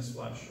thorn in his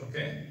flesh,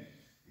 okay?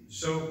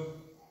 So,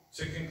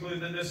 to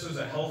conclude that this was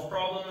a health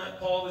problem that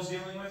Paul was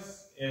dealing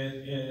with,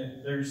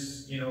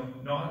 there's,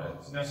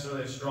 not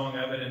necessarily a strong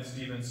evidence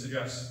to even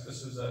suggest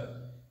this was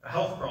a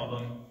health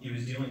problem he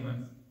was dealing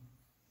with.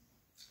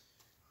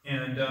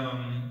 And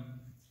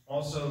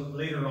also,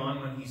 later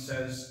on, when he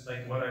says,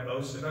 like, what I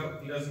boast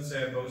about, he doesn't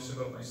say I boast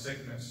about my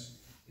sickness.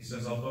 He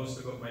says, I'll boast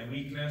about my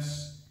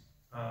weakness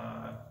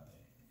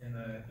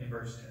in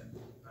verse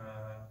 10.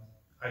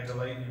 I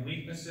delight in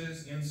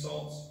weaknesses,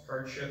 insults,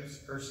 hardships,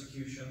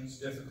 persecutions,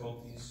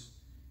 difficulties.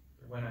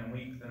 For when I'm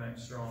weak, then I'm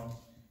strong.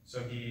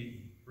 So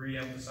he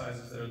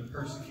re-emphasizes that are the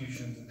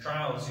persecutions and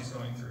trials he's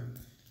going through.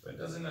 But it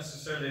doesn't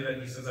necessarily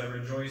that he says, I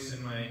rejoice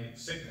in my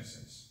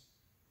sicknesses,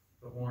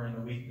 but more in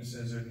the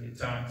weaknesses or the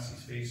attacks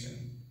he's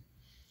facing.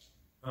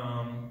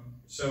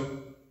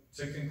 So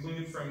to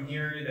conclude from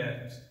here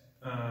that,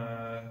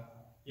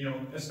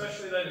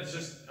 especially that it's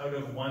just out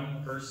of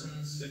one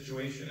person's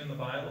situation in the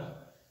Bible,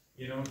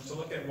 to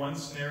look at one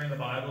scenario in the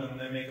Bible and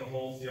then make a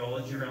whole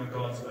theology around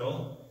God's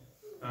will,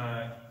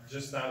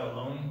 just that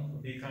alone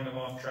would be kind of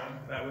off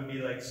track. That would be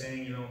like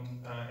saying,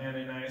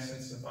 Ananias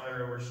and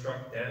Sapphira were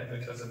struck dead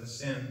because of a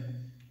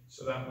sin,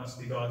 so that must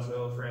be God's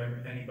will for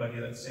anybody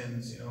that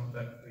sins,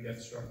 that they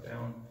get struck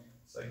down.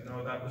 It's like,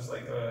 no, that was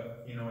like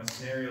a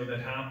scenario that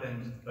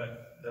happened,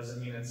 but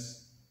doesn't mean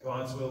it's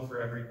God's will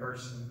for every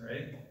person,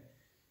 right?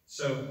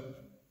 So,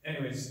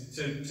 anyways,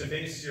 to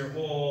base your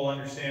whole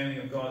understanding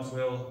of God's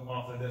will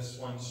off of this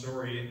one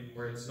story,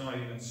 where it's not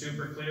even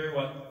super clear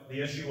what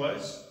the issue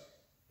was,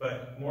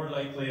 but more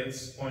likely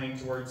it's pointing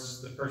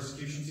towards the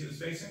persecutions he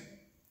was facing.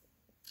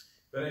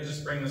 But I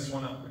just bring this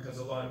one up because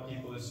a lot of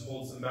people, this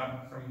holds them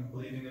back from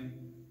believing in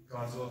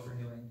God's will for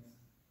healing.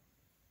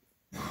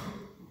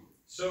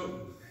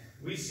 So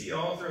we see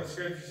all throughout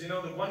scriptures,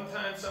 that one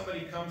time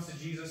somebody comes to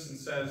Jesus and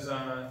says,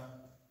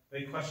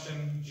 they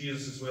question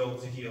Jesus' will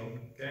to heal.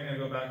 Okay, I'm going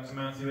to go back to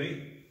Matthew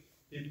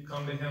 8. People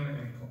come to him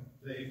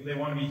and they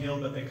want to be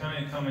healed, but they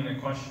kind of come in a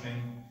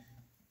questioning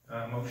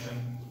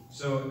motion.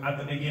 So at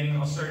the beginning,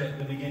 I'll start at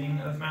the beginning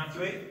of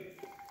Matthew 8.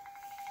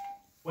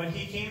 When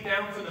he came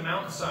down from the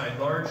mountainside,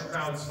 large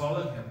crowds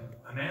followed him.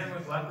 A man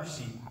with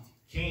leprosy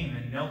came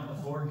and knelt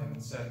before him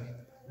and said,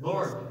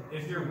 "Lord,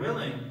 if you're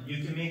willing,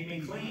 you can make me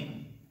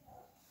clean."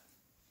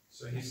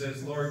 So he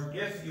says, "Lord,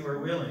 if you are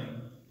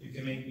willing, you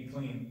can make me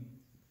clean."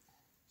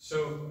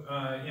 So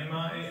in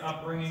my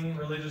upbringing,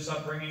 religious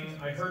upbringing,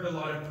 I heard a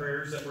lot of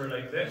prayers that were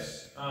like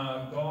this.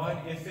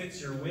 God, if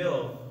it's your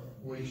will,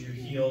 would you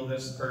heal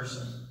this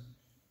person?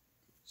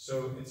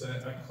 So it's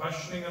a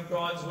questioning of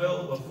God's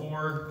will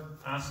before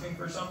asking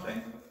for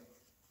something.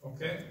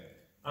 Okay?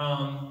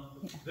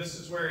 This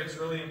is where it's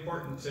really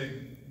important to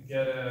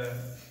get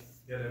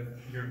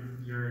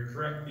your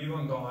correct view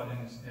on God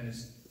and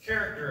his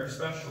character,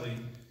 especially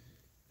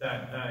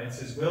that it's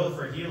his will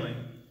for healing.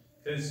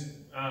 Because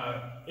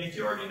if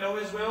you already know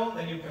his will,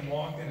 then you can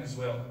walk in his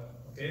will.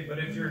 Okay? But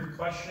if you're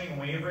questioning,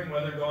 wavering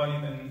whether God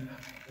even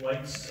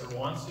likes or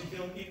wants to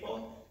heal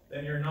people,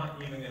 then you're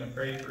not even going to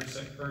pray for a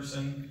sick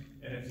person.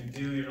 And if you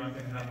do, you're not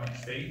going to have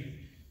much faith.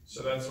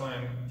 So that's why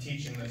I'm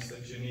teaching this,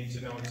 that you need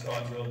to know it's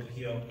God's will to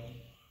heal.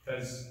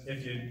 Because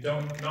if you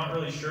not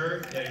really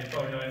sure, you're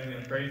probably not even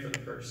going to pray for the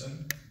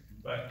person.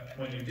 But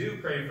when you do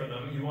pray for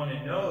them, you want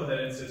to know that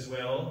it's his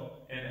will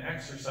and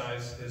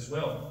exercise his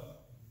will.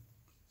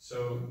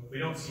 So we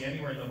don't see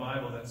anywhere in the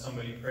Bible that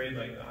somebody prayed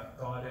like that.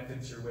 God, if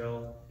it's your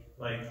will.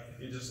 Like, if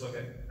you just look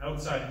at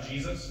outside of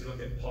Jesus, you look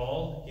at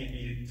Paul, he'd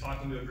be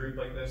talking to a group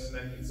like this, and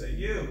then he'd say,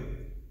 "You."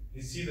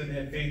 You see that they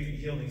had faith to be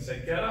healed, and he'd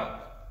say, "Get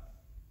up."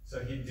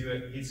 So he'd do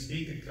it. He'd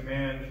speak a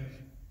command.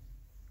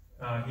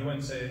 He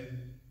wouldn't say,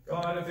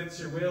 "God, if it's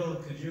your will,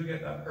 could you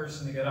get that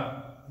person to get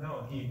up?"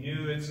 No, he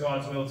knew it's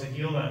God's will to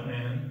heal that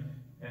man,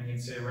 and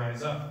he'd say,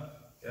 "Rise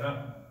up, get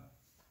up."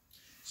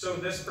 So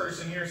this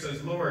person here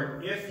says,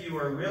 "Lord, if you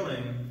are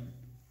willing,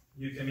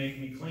 you can make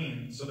me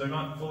clean." So they're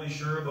not fully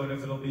sure about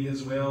if it'll be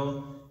his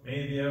will.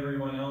 Maybe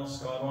everyone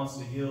else God wants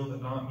to heal,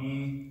 but not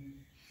me.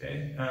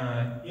 Okay?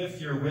 If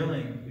you're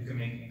willing, you can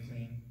make me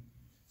clean.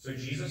 So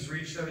Jesus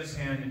reached out his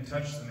hand and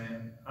touched the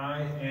man.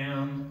 "I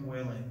am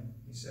willing,"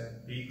 he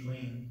said. "Be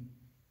clean."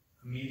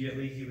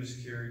 Immediately he was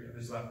cured of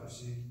his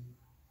leprosy.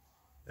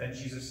 Then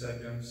Jesus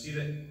said to him, "See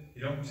that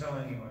you don't tell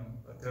anyone,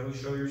 but go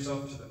show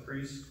yourself to the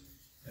priest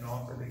and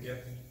offer the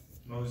gift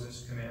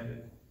Moses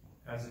commanded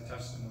as a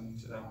testimony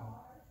to them."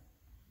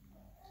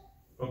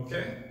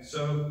 Okay,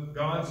 so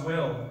God's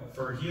will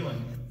for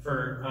healing,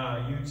 for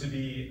you to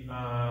be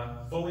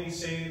fully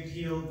saved,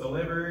 healed,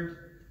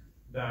 delivered,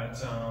 that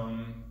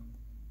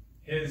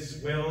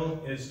his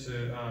will is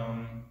to,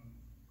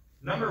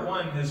 number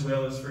one, his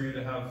will is for you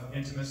to have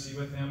intimacy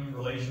with him,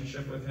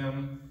 relationship with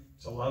him,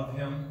 to love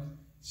him.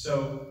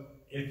 So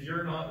if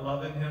you're not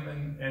loving him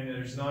and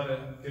there's not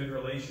a good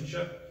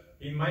relationship,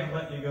 he might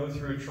let you go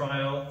through a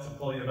trial to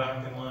pull you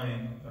back in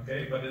line,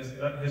 okay? But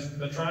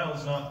the trial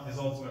is not his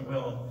ultimate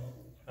will.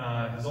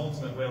 His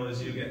ultimate will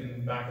is you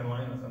getting back in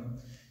line with him.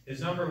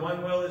 His number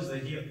one will is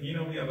that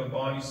we have a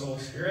body, soul,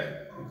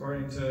 spirit.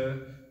 According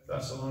to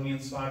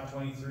Thessalonians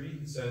 5:23,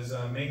 it says,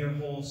 "May your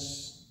whole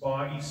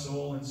body,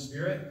 soul, and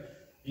spirit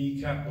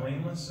be kept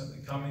blameless at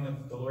the coming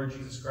of the Lord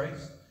Jesus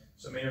Christ."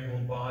 So may your whole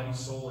body,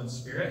 soul, and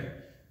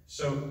spirit.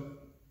 So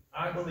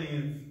I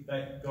believe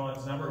that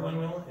God's number one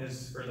will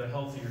is for the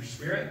health of your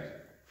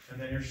spirit, and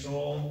then your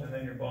soul, and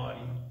then your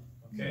body.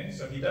 Okay,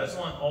 so he does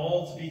want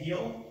all to be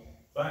healed.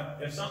 But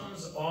if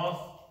something's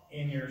off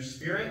in your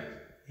spirit,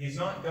 he's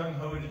not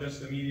gung-ho to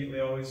just immediately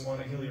always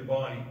want to heal your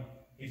body.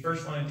 He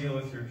first want to deal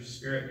with your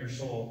spirit and your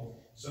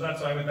soul. So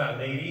that's why with that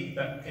lady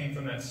that came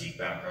from that Sikh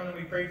background that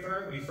we prayed for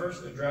her, we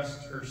first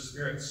addressed her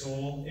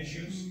spirit-soul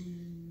issues.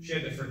 She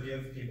had to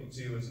forgive people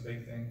too, was a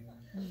big thing.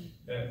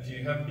 If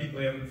you have people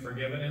you haven't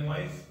forgiven in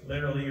life,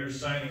 literally you're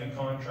signing a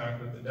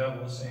contract with the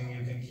devil saying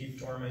you can keep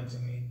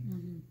tormenting me.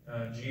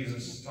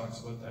 Jesus talks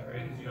about that,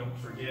 right? If you don't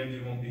forgive,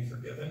 you won't be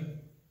forgiven.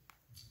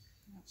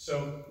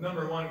 So,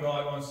 number one,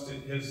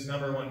 his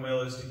number one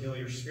will is to heal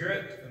your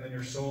spirit, and then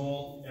your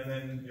soul, and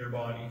then your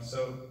body.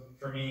 So,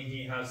 for me,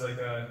 he has like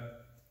I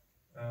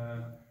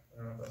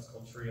don't know if that's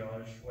called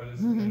triage. What is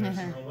it?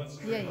 Nursing home? What's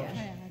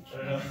triage? I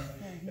don't know.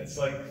 It's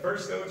like,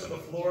 first go to the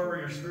floor where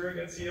your spirit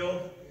gets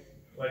healed,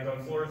 like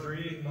on floor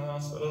 3 in the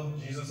hospital,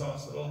 Jesus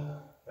Hospital.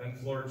 Then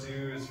floor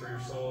 2 is for your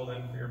soul,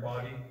 then for your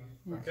body.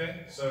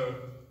 Okay? So,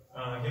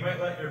 he might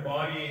let your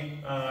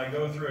body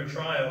go through a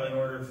trial in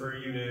order for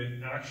you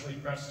to actually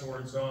press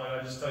towards God.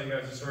 I'll just tell you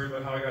guys a story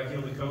about how I got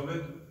healed of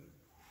COVID.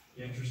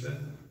 You interested?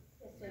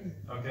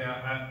 Okay,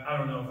 I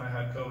don't know if I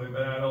had COVID,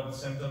 but I had all the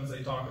symptoms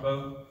they talk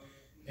about.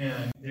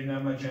 and didn't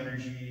have much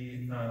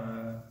energy,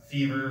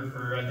 fever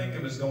for, I think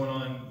it was going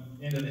on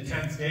into the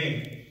 10th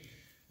day.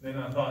 Then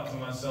I thought to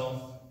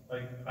myself,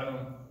 like,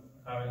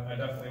 I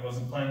definitely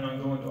wasn't planning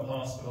on going to a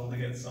hospital to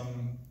get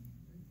some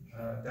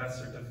death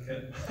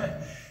certificate.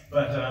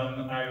 But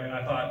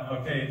I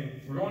thought,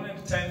 okay, we're going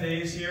into 10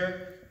 days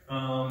here.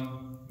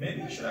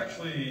 Maybe I should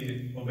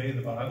actually obey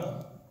the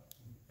Bible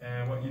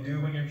and what you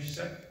do when you're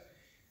sick.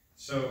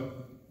 So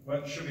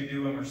what should we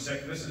do when we're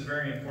sick? This is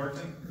very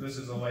important. This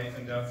is a life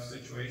and death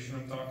situation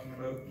I'm talking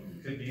about.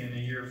 It could be in a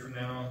year from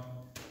now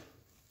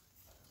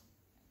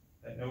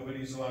that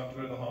nobody's allowed to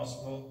go to the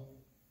hospital.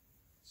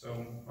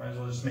 So might as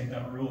well just make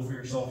that rule for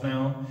yourself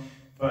now.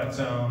 But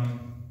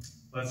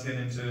let's get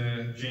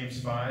into James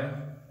 5.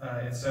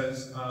 It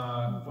says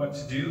what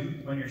to do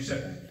when you're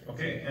sick.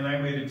 Okay, and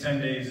I waited 10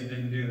 days and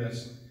didn't do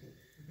this.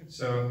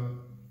 So,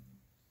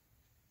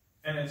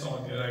 and it's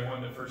all good. I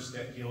wanted to first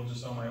get healed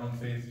just on my own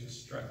faith,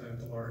 just directly with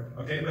the Lord.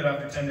 Okay, but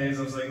after 10 days,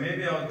 I was like,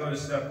 maybe I'll go to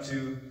step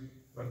 2,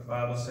 what the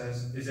Bible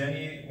says. Is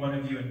any one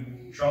of you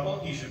in trouble?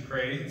 He should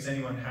pray. Is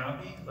anyone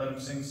happy? Let him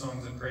sing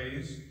songs of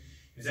praise.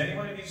 Is any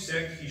one of you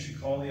sick? He should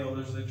call the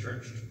elders of the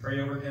church to pray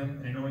over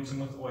him and anoint him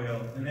with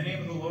oil in the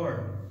name of the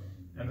Lord.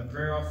 And the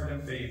prayer offered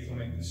in faith will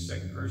make the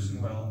sick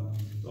person well.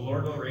 The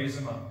Lord will raise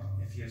him up.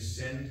 If he has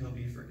sinned, he'll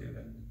be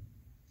forgiven.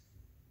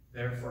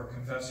 Therefore,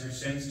 confess your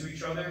sins to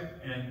each other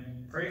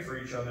and pray for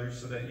each other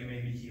so that you may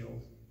be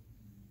healed.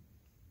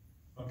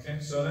 Okay,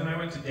 so then I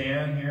went to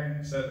Dan here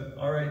and said,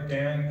 all right,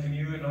 Dan, can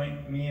you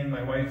anoint me and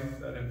my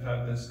wife that have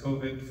had this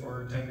COVID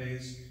for 10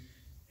 days?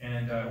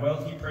 And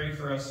well, he prayed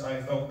for us.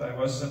 I felt I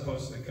was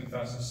supposed to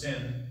confess a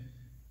sin.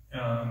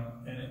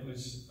 And it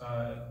was,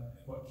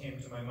 what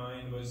came to my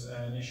mind was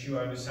an issue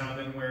I was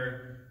having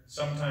where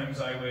sometimes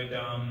I would,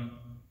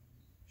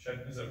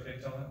 is it okay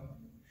to tell that?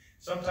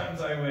 Sometimes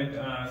I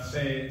would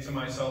say to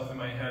myself in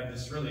my head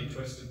this really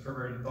twisted,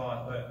 perverted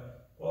thought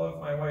that, well,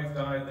 if my wife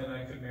died, then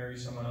I could marry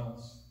someone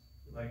else.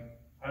 Like,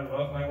 I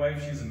love my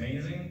wife, she's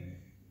amazing,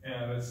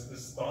 and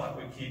this thought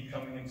would keep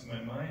coming into my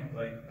mind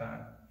like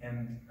that.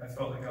 And I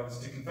felt like I was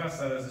to confess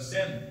that as a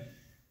sin.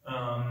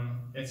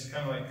 It's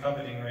kind of like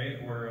coveting,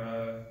 right? Or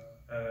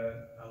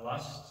a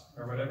lust,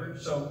 or whatever.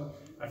 So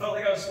I felt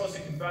like I was supposed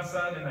to confess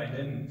that, and I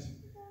didn't.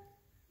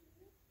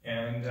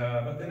 And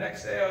but the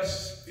next day I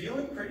was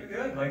feeling pretty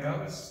good, like I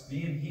was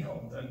being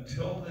healed,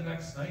 until the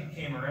next night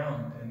came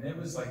around, and it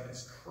was like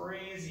this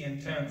crazy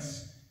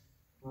intense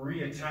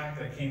re-attack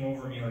that came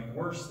over me, like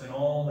worse than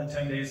all the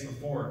 10 days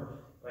before,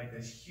 like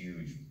this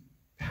huge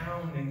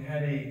pounding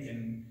headache,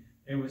 and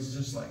it was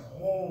just like,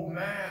 oh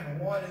man,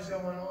 what is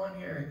going on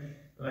here?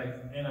 Like,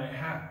 and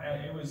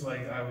it was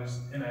like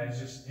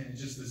just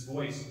this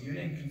voice, you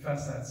didn't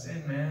confess that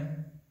sin,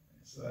 man.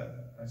 So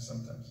that's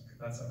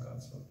how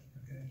God spoke.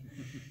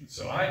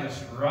 So I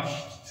just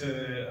rushed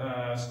to,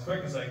 as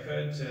quick as I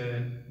could, to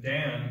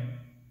Dan,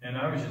 and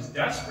I was just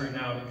desperate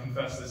now to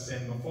confess this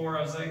sin. Before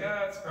I was like,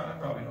 I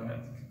probably don't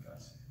have to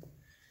confess it.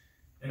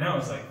 And now I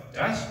was like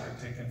desperate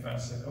to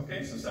confess it.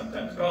 Okay, so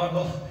sometimes God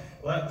will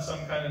let some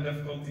kind of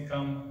difficulty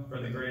come for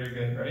the greater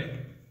good, right?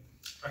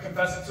 I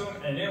confessed it to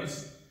him, and it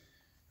was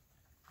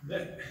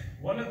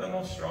one of the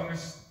most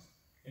strongest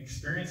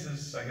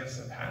experiences I guess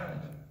I've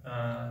had.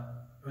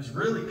 It was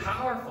really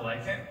powerful.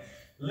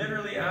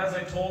 Literally, as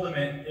I told him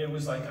it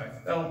was like I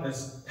felt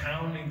this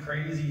pounding,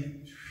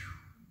 crazy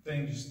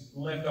thing just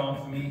lift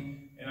off of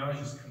me, and I was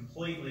just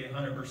completely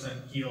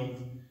 100%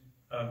 healed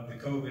of the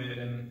COVID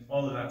and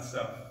all of that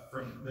stuff.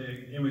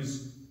 It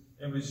was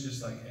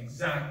just like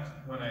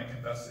exact when I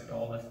confessed it,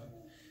 all lifted.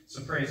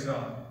 So praise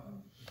God.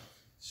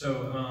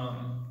 So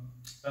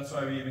that's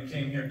why we even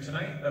came here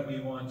tonight, that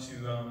we want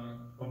to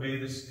obey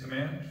this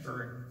command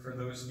for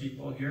those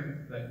people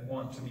here that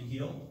want to be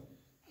healed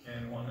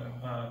and want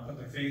to put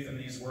their faith in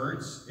these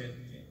words.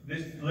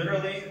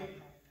 Literally,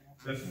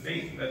 the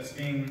faith that's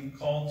being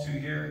called to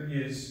here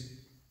is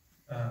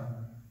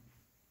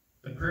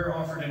the prayer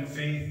offered in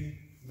faith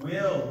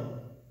will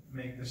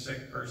make the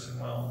sick person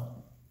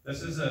well.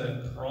 This is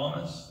a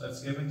promise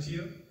that's given to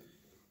you.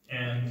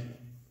 And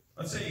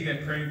let's say you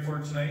get prayed for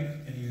tonight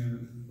and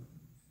you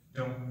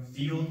don't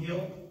feel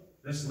healed.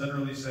 This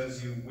literally says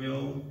the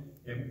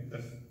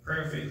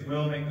prayer of faith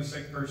will make the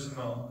sick person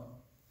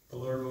well. The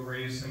Lord will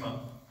raise him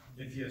up.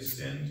 If he has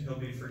sinned, he'll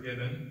be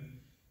forgiven.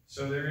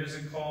 So there is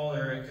a call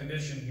or a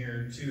condition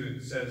here too.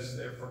 It says,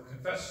 therefore,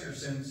 confess your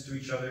sins to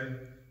each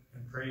other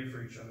and pray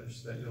for each other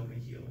so that you'll be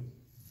healed.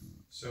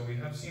 So we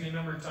have seen a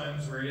number of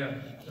times where,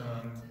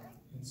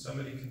 it's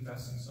somebody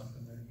confessing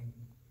something they're healed.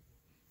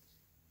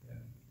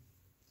 Yeah.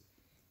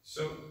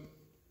 So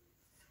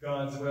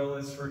God's will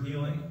is for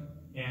healing,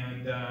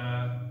 and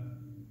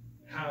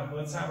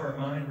let's have our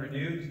mind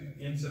renewed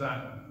into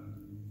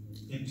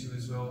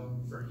his will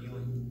for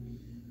healing.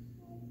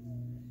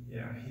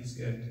 Yeah, he's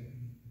good.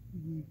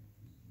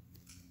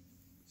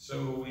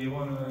 So we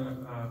want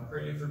to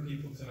pray for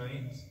people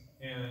tonight,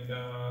 and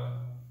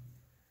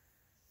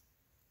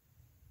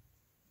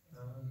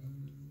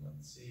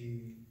let's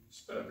see.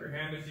 Just put up your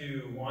hand if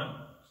you want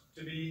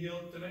to be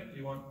healed tonight. Do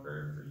you want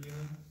prayer for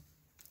healing?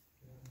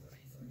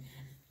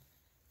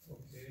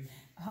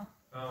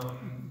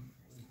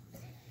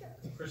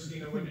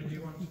 Christina, what did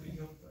you want to be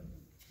healed by?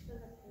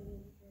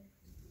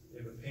 You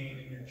have a pain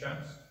in your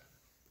chest?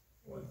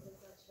 What?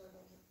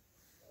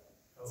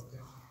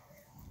 Okay.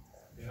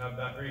 You have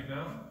that right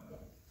now?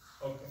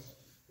 Okay.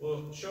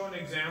 We'll show an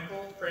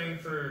example praying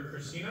for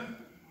Christina.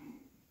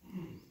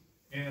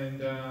 And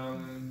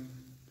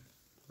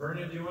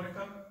Berna, do you want to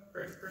come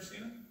pray for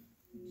Christina?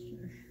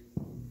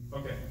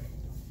 Okay.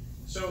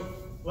 So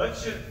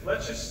let's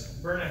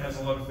just Berna has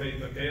a lot of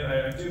faith, okay?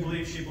 I do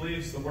believe she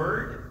believes the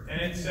word,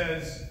 and it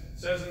says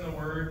in the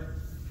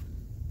word,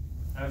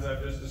 as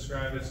I've just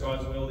described, it's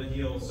God's will to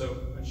heal. So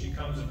when she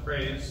comes and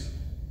prays,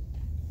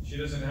 she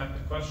doesn't have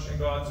to question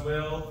God's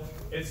will.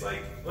 It's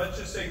like, let's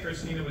just say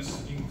Christina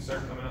was, you can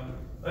start coming up.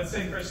 Let's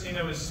say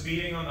Christina was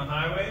speeding on the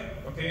highway,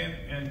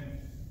 okay, and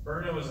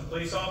Berna was a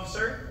police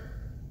officer,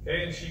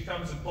 okay, and she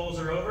comes and pulls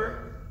her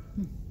over.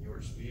 You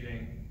were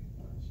speeding,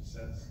 she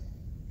says,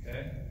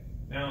 okay.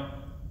 Now,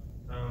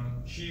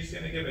 she's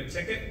going to give a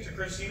ticket to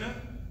Christina.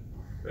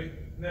 Right?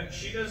 Now,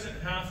 she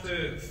doesn't have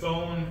to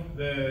phone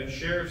the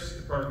sheriff's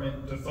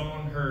department to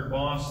phone her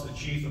boss, the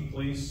chief of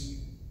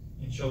police,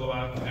 and she'll go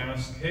out and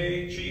ask,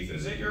 hey, chief,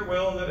 is it your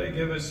will that I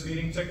give a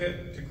speeding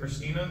ticket to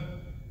Christina?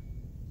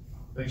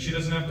 Like, she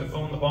doesn't have to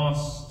phone the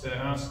boss to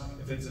ask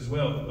if it's his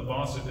will, but the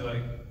boss would be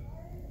like,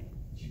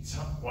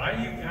 why are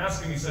you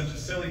asking me such a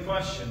silly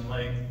question?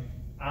 Like,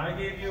 I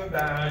gave you a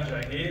badge,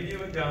 I gave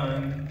you a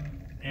gun,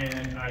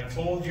 and I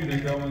told you to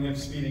go and give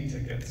speeding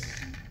tickets.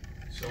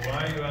 So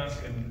why are you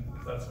asking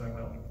if that's my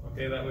will?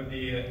 Okay, that would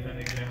be an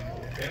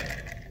example,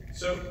 okay?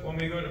 So when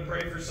we go to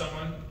pray for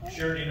someone,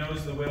 she already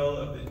knows the will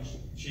of the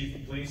chief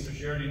of police, so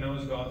she already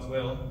knows God's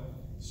will.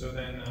 So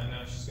then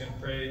now she's going to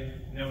pray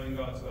knowing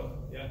God's will.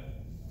 Yeah?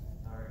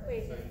 All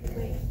right.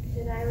 Wait.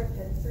 Did I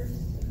repent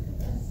first?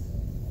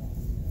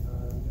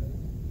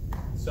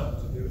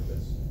 Something to do with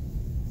this.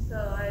 So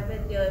I've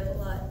been dealing with a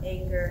lot of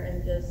anger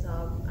and just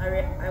I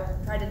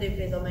tried to do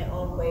things on my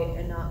own way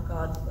and not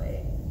God's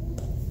way.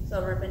 So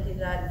I'm repenting of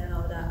that and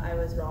know that I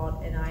was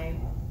wrong and I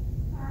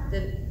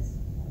did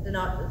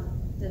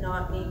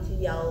not need to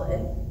yell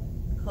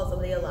and call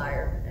somebody a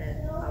liar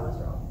and I was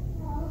wrong.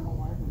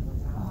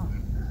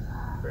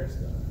 Praise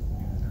God.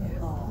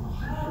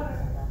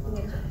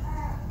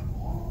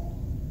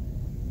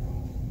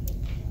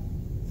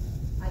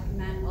 I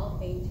command all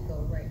pain to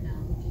go right now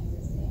in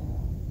Jesus' name.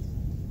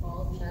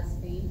 All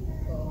chest pain,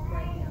 go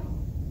right now.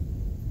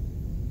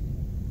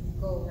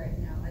 Go right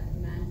now. I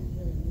command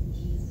healing in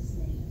Jesus'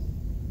 name.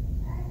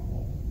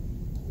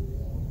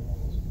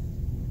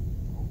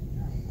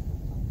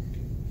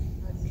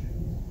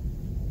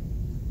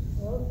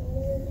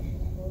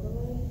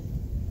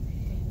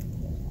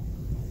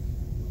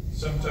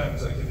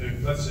 Sometimes, like if you're,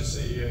 let's just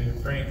say you're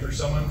praying for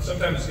someone,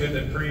 sometimes it's good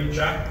to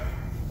pre-check,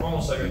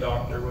 almost like a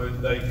doctor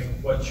would, like,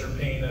 what's your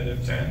pain out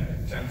of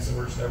 10? 10's the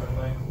worst ever,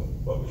 like,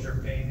 what was your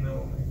pain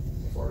though,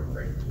 before we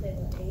prayed?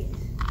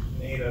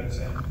 8 out of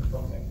 10,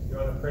 okay. You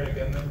want to pray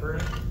again then,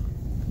 Bernie?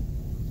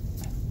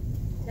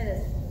 10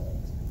 is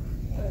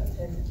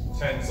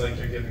 10's like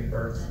you're giving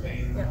birth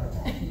pain. yeah.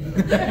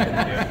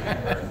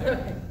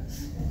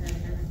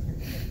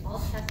 All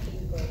chest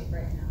pain go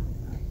right now.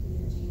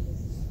 In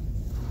Jesus'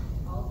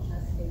 name. All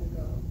chest pain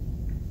go.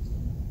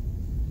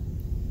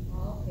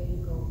 All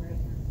pain go right now.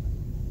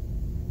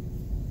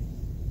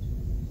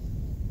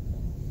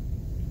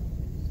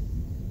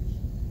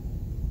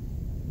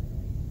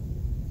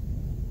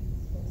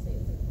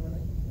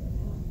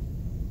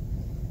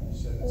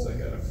 It's like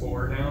at a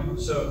 4 now.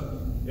 So,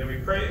 yeah, we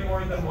pray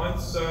more than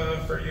once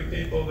for you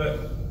people that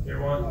you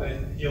want to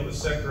heal the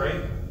sick,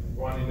 right?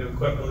 Wanting to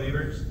equip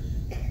believers.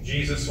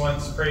 Jesus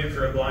once prayed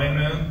for a blind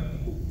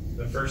man.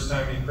 The first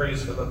time he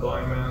prays for the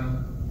blind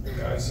man, the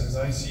guy says,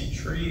 I see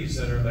trees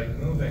that are like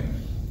moving.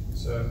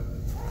 So,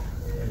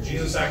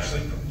 Jesus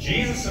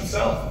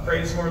himself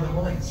prays more than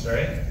once,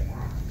 right?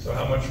 So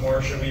how much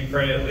more should we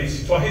pray? At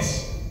least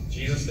twice?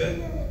 Jesus did.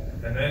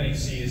 And then he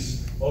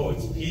sees, oh,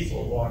 it's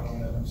people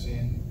walking that I'm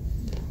seeing.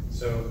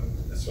 So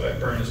that's why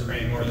Bern is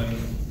praying more than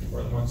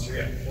once here.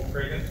 Yeah, we'll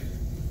pray again.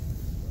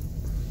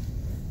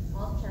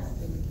 All chest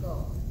pain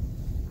go.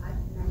 I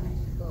command it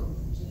to go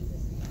in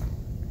Jesus'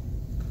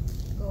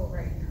 name. Go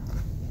right now.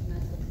 And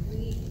that's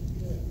complete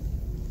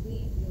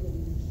healing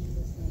in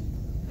Jesus' name.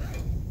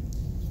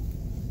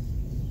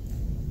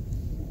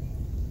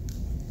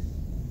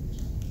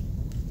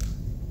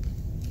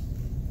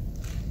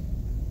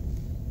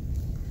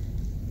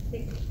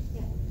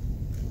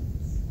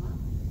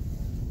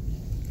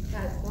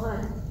 That's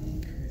one.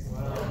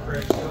 Wow,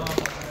 praise God.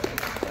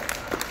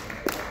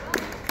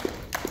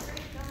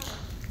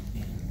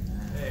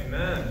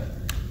 Amen.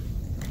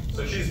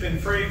 So she's been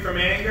freed from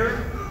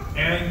anger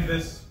and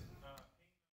this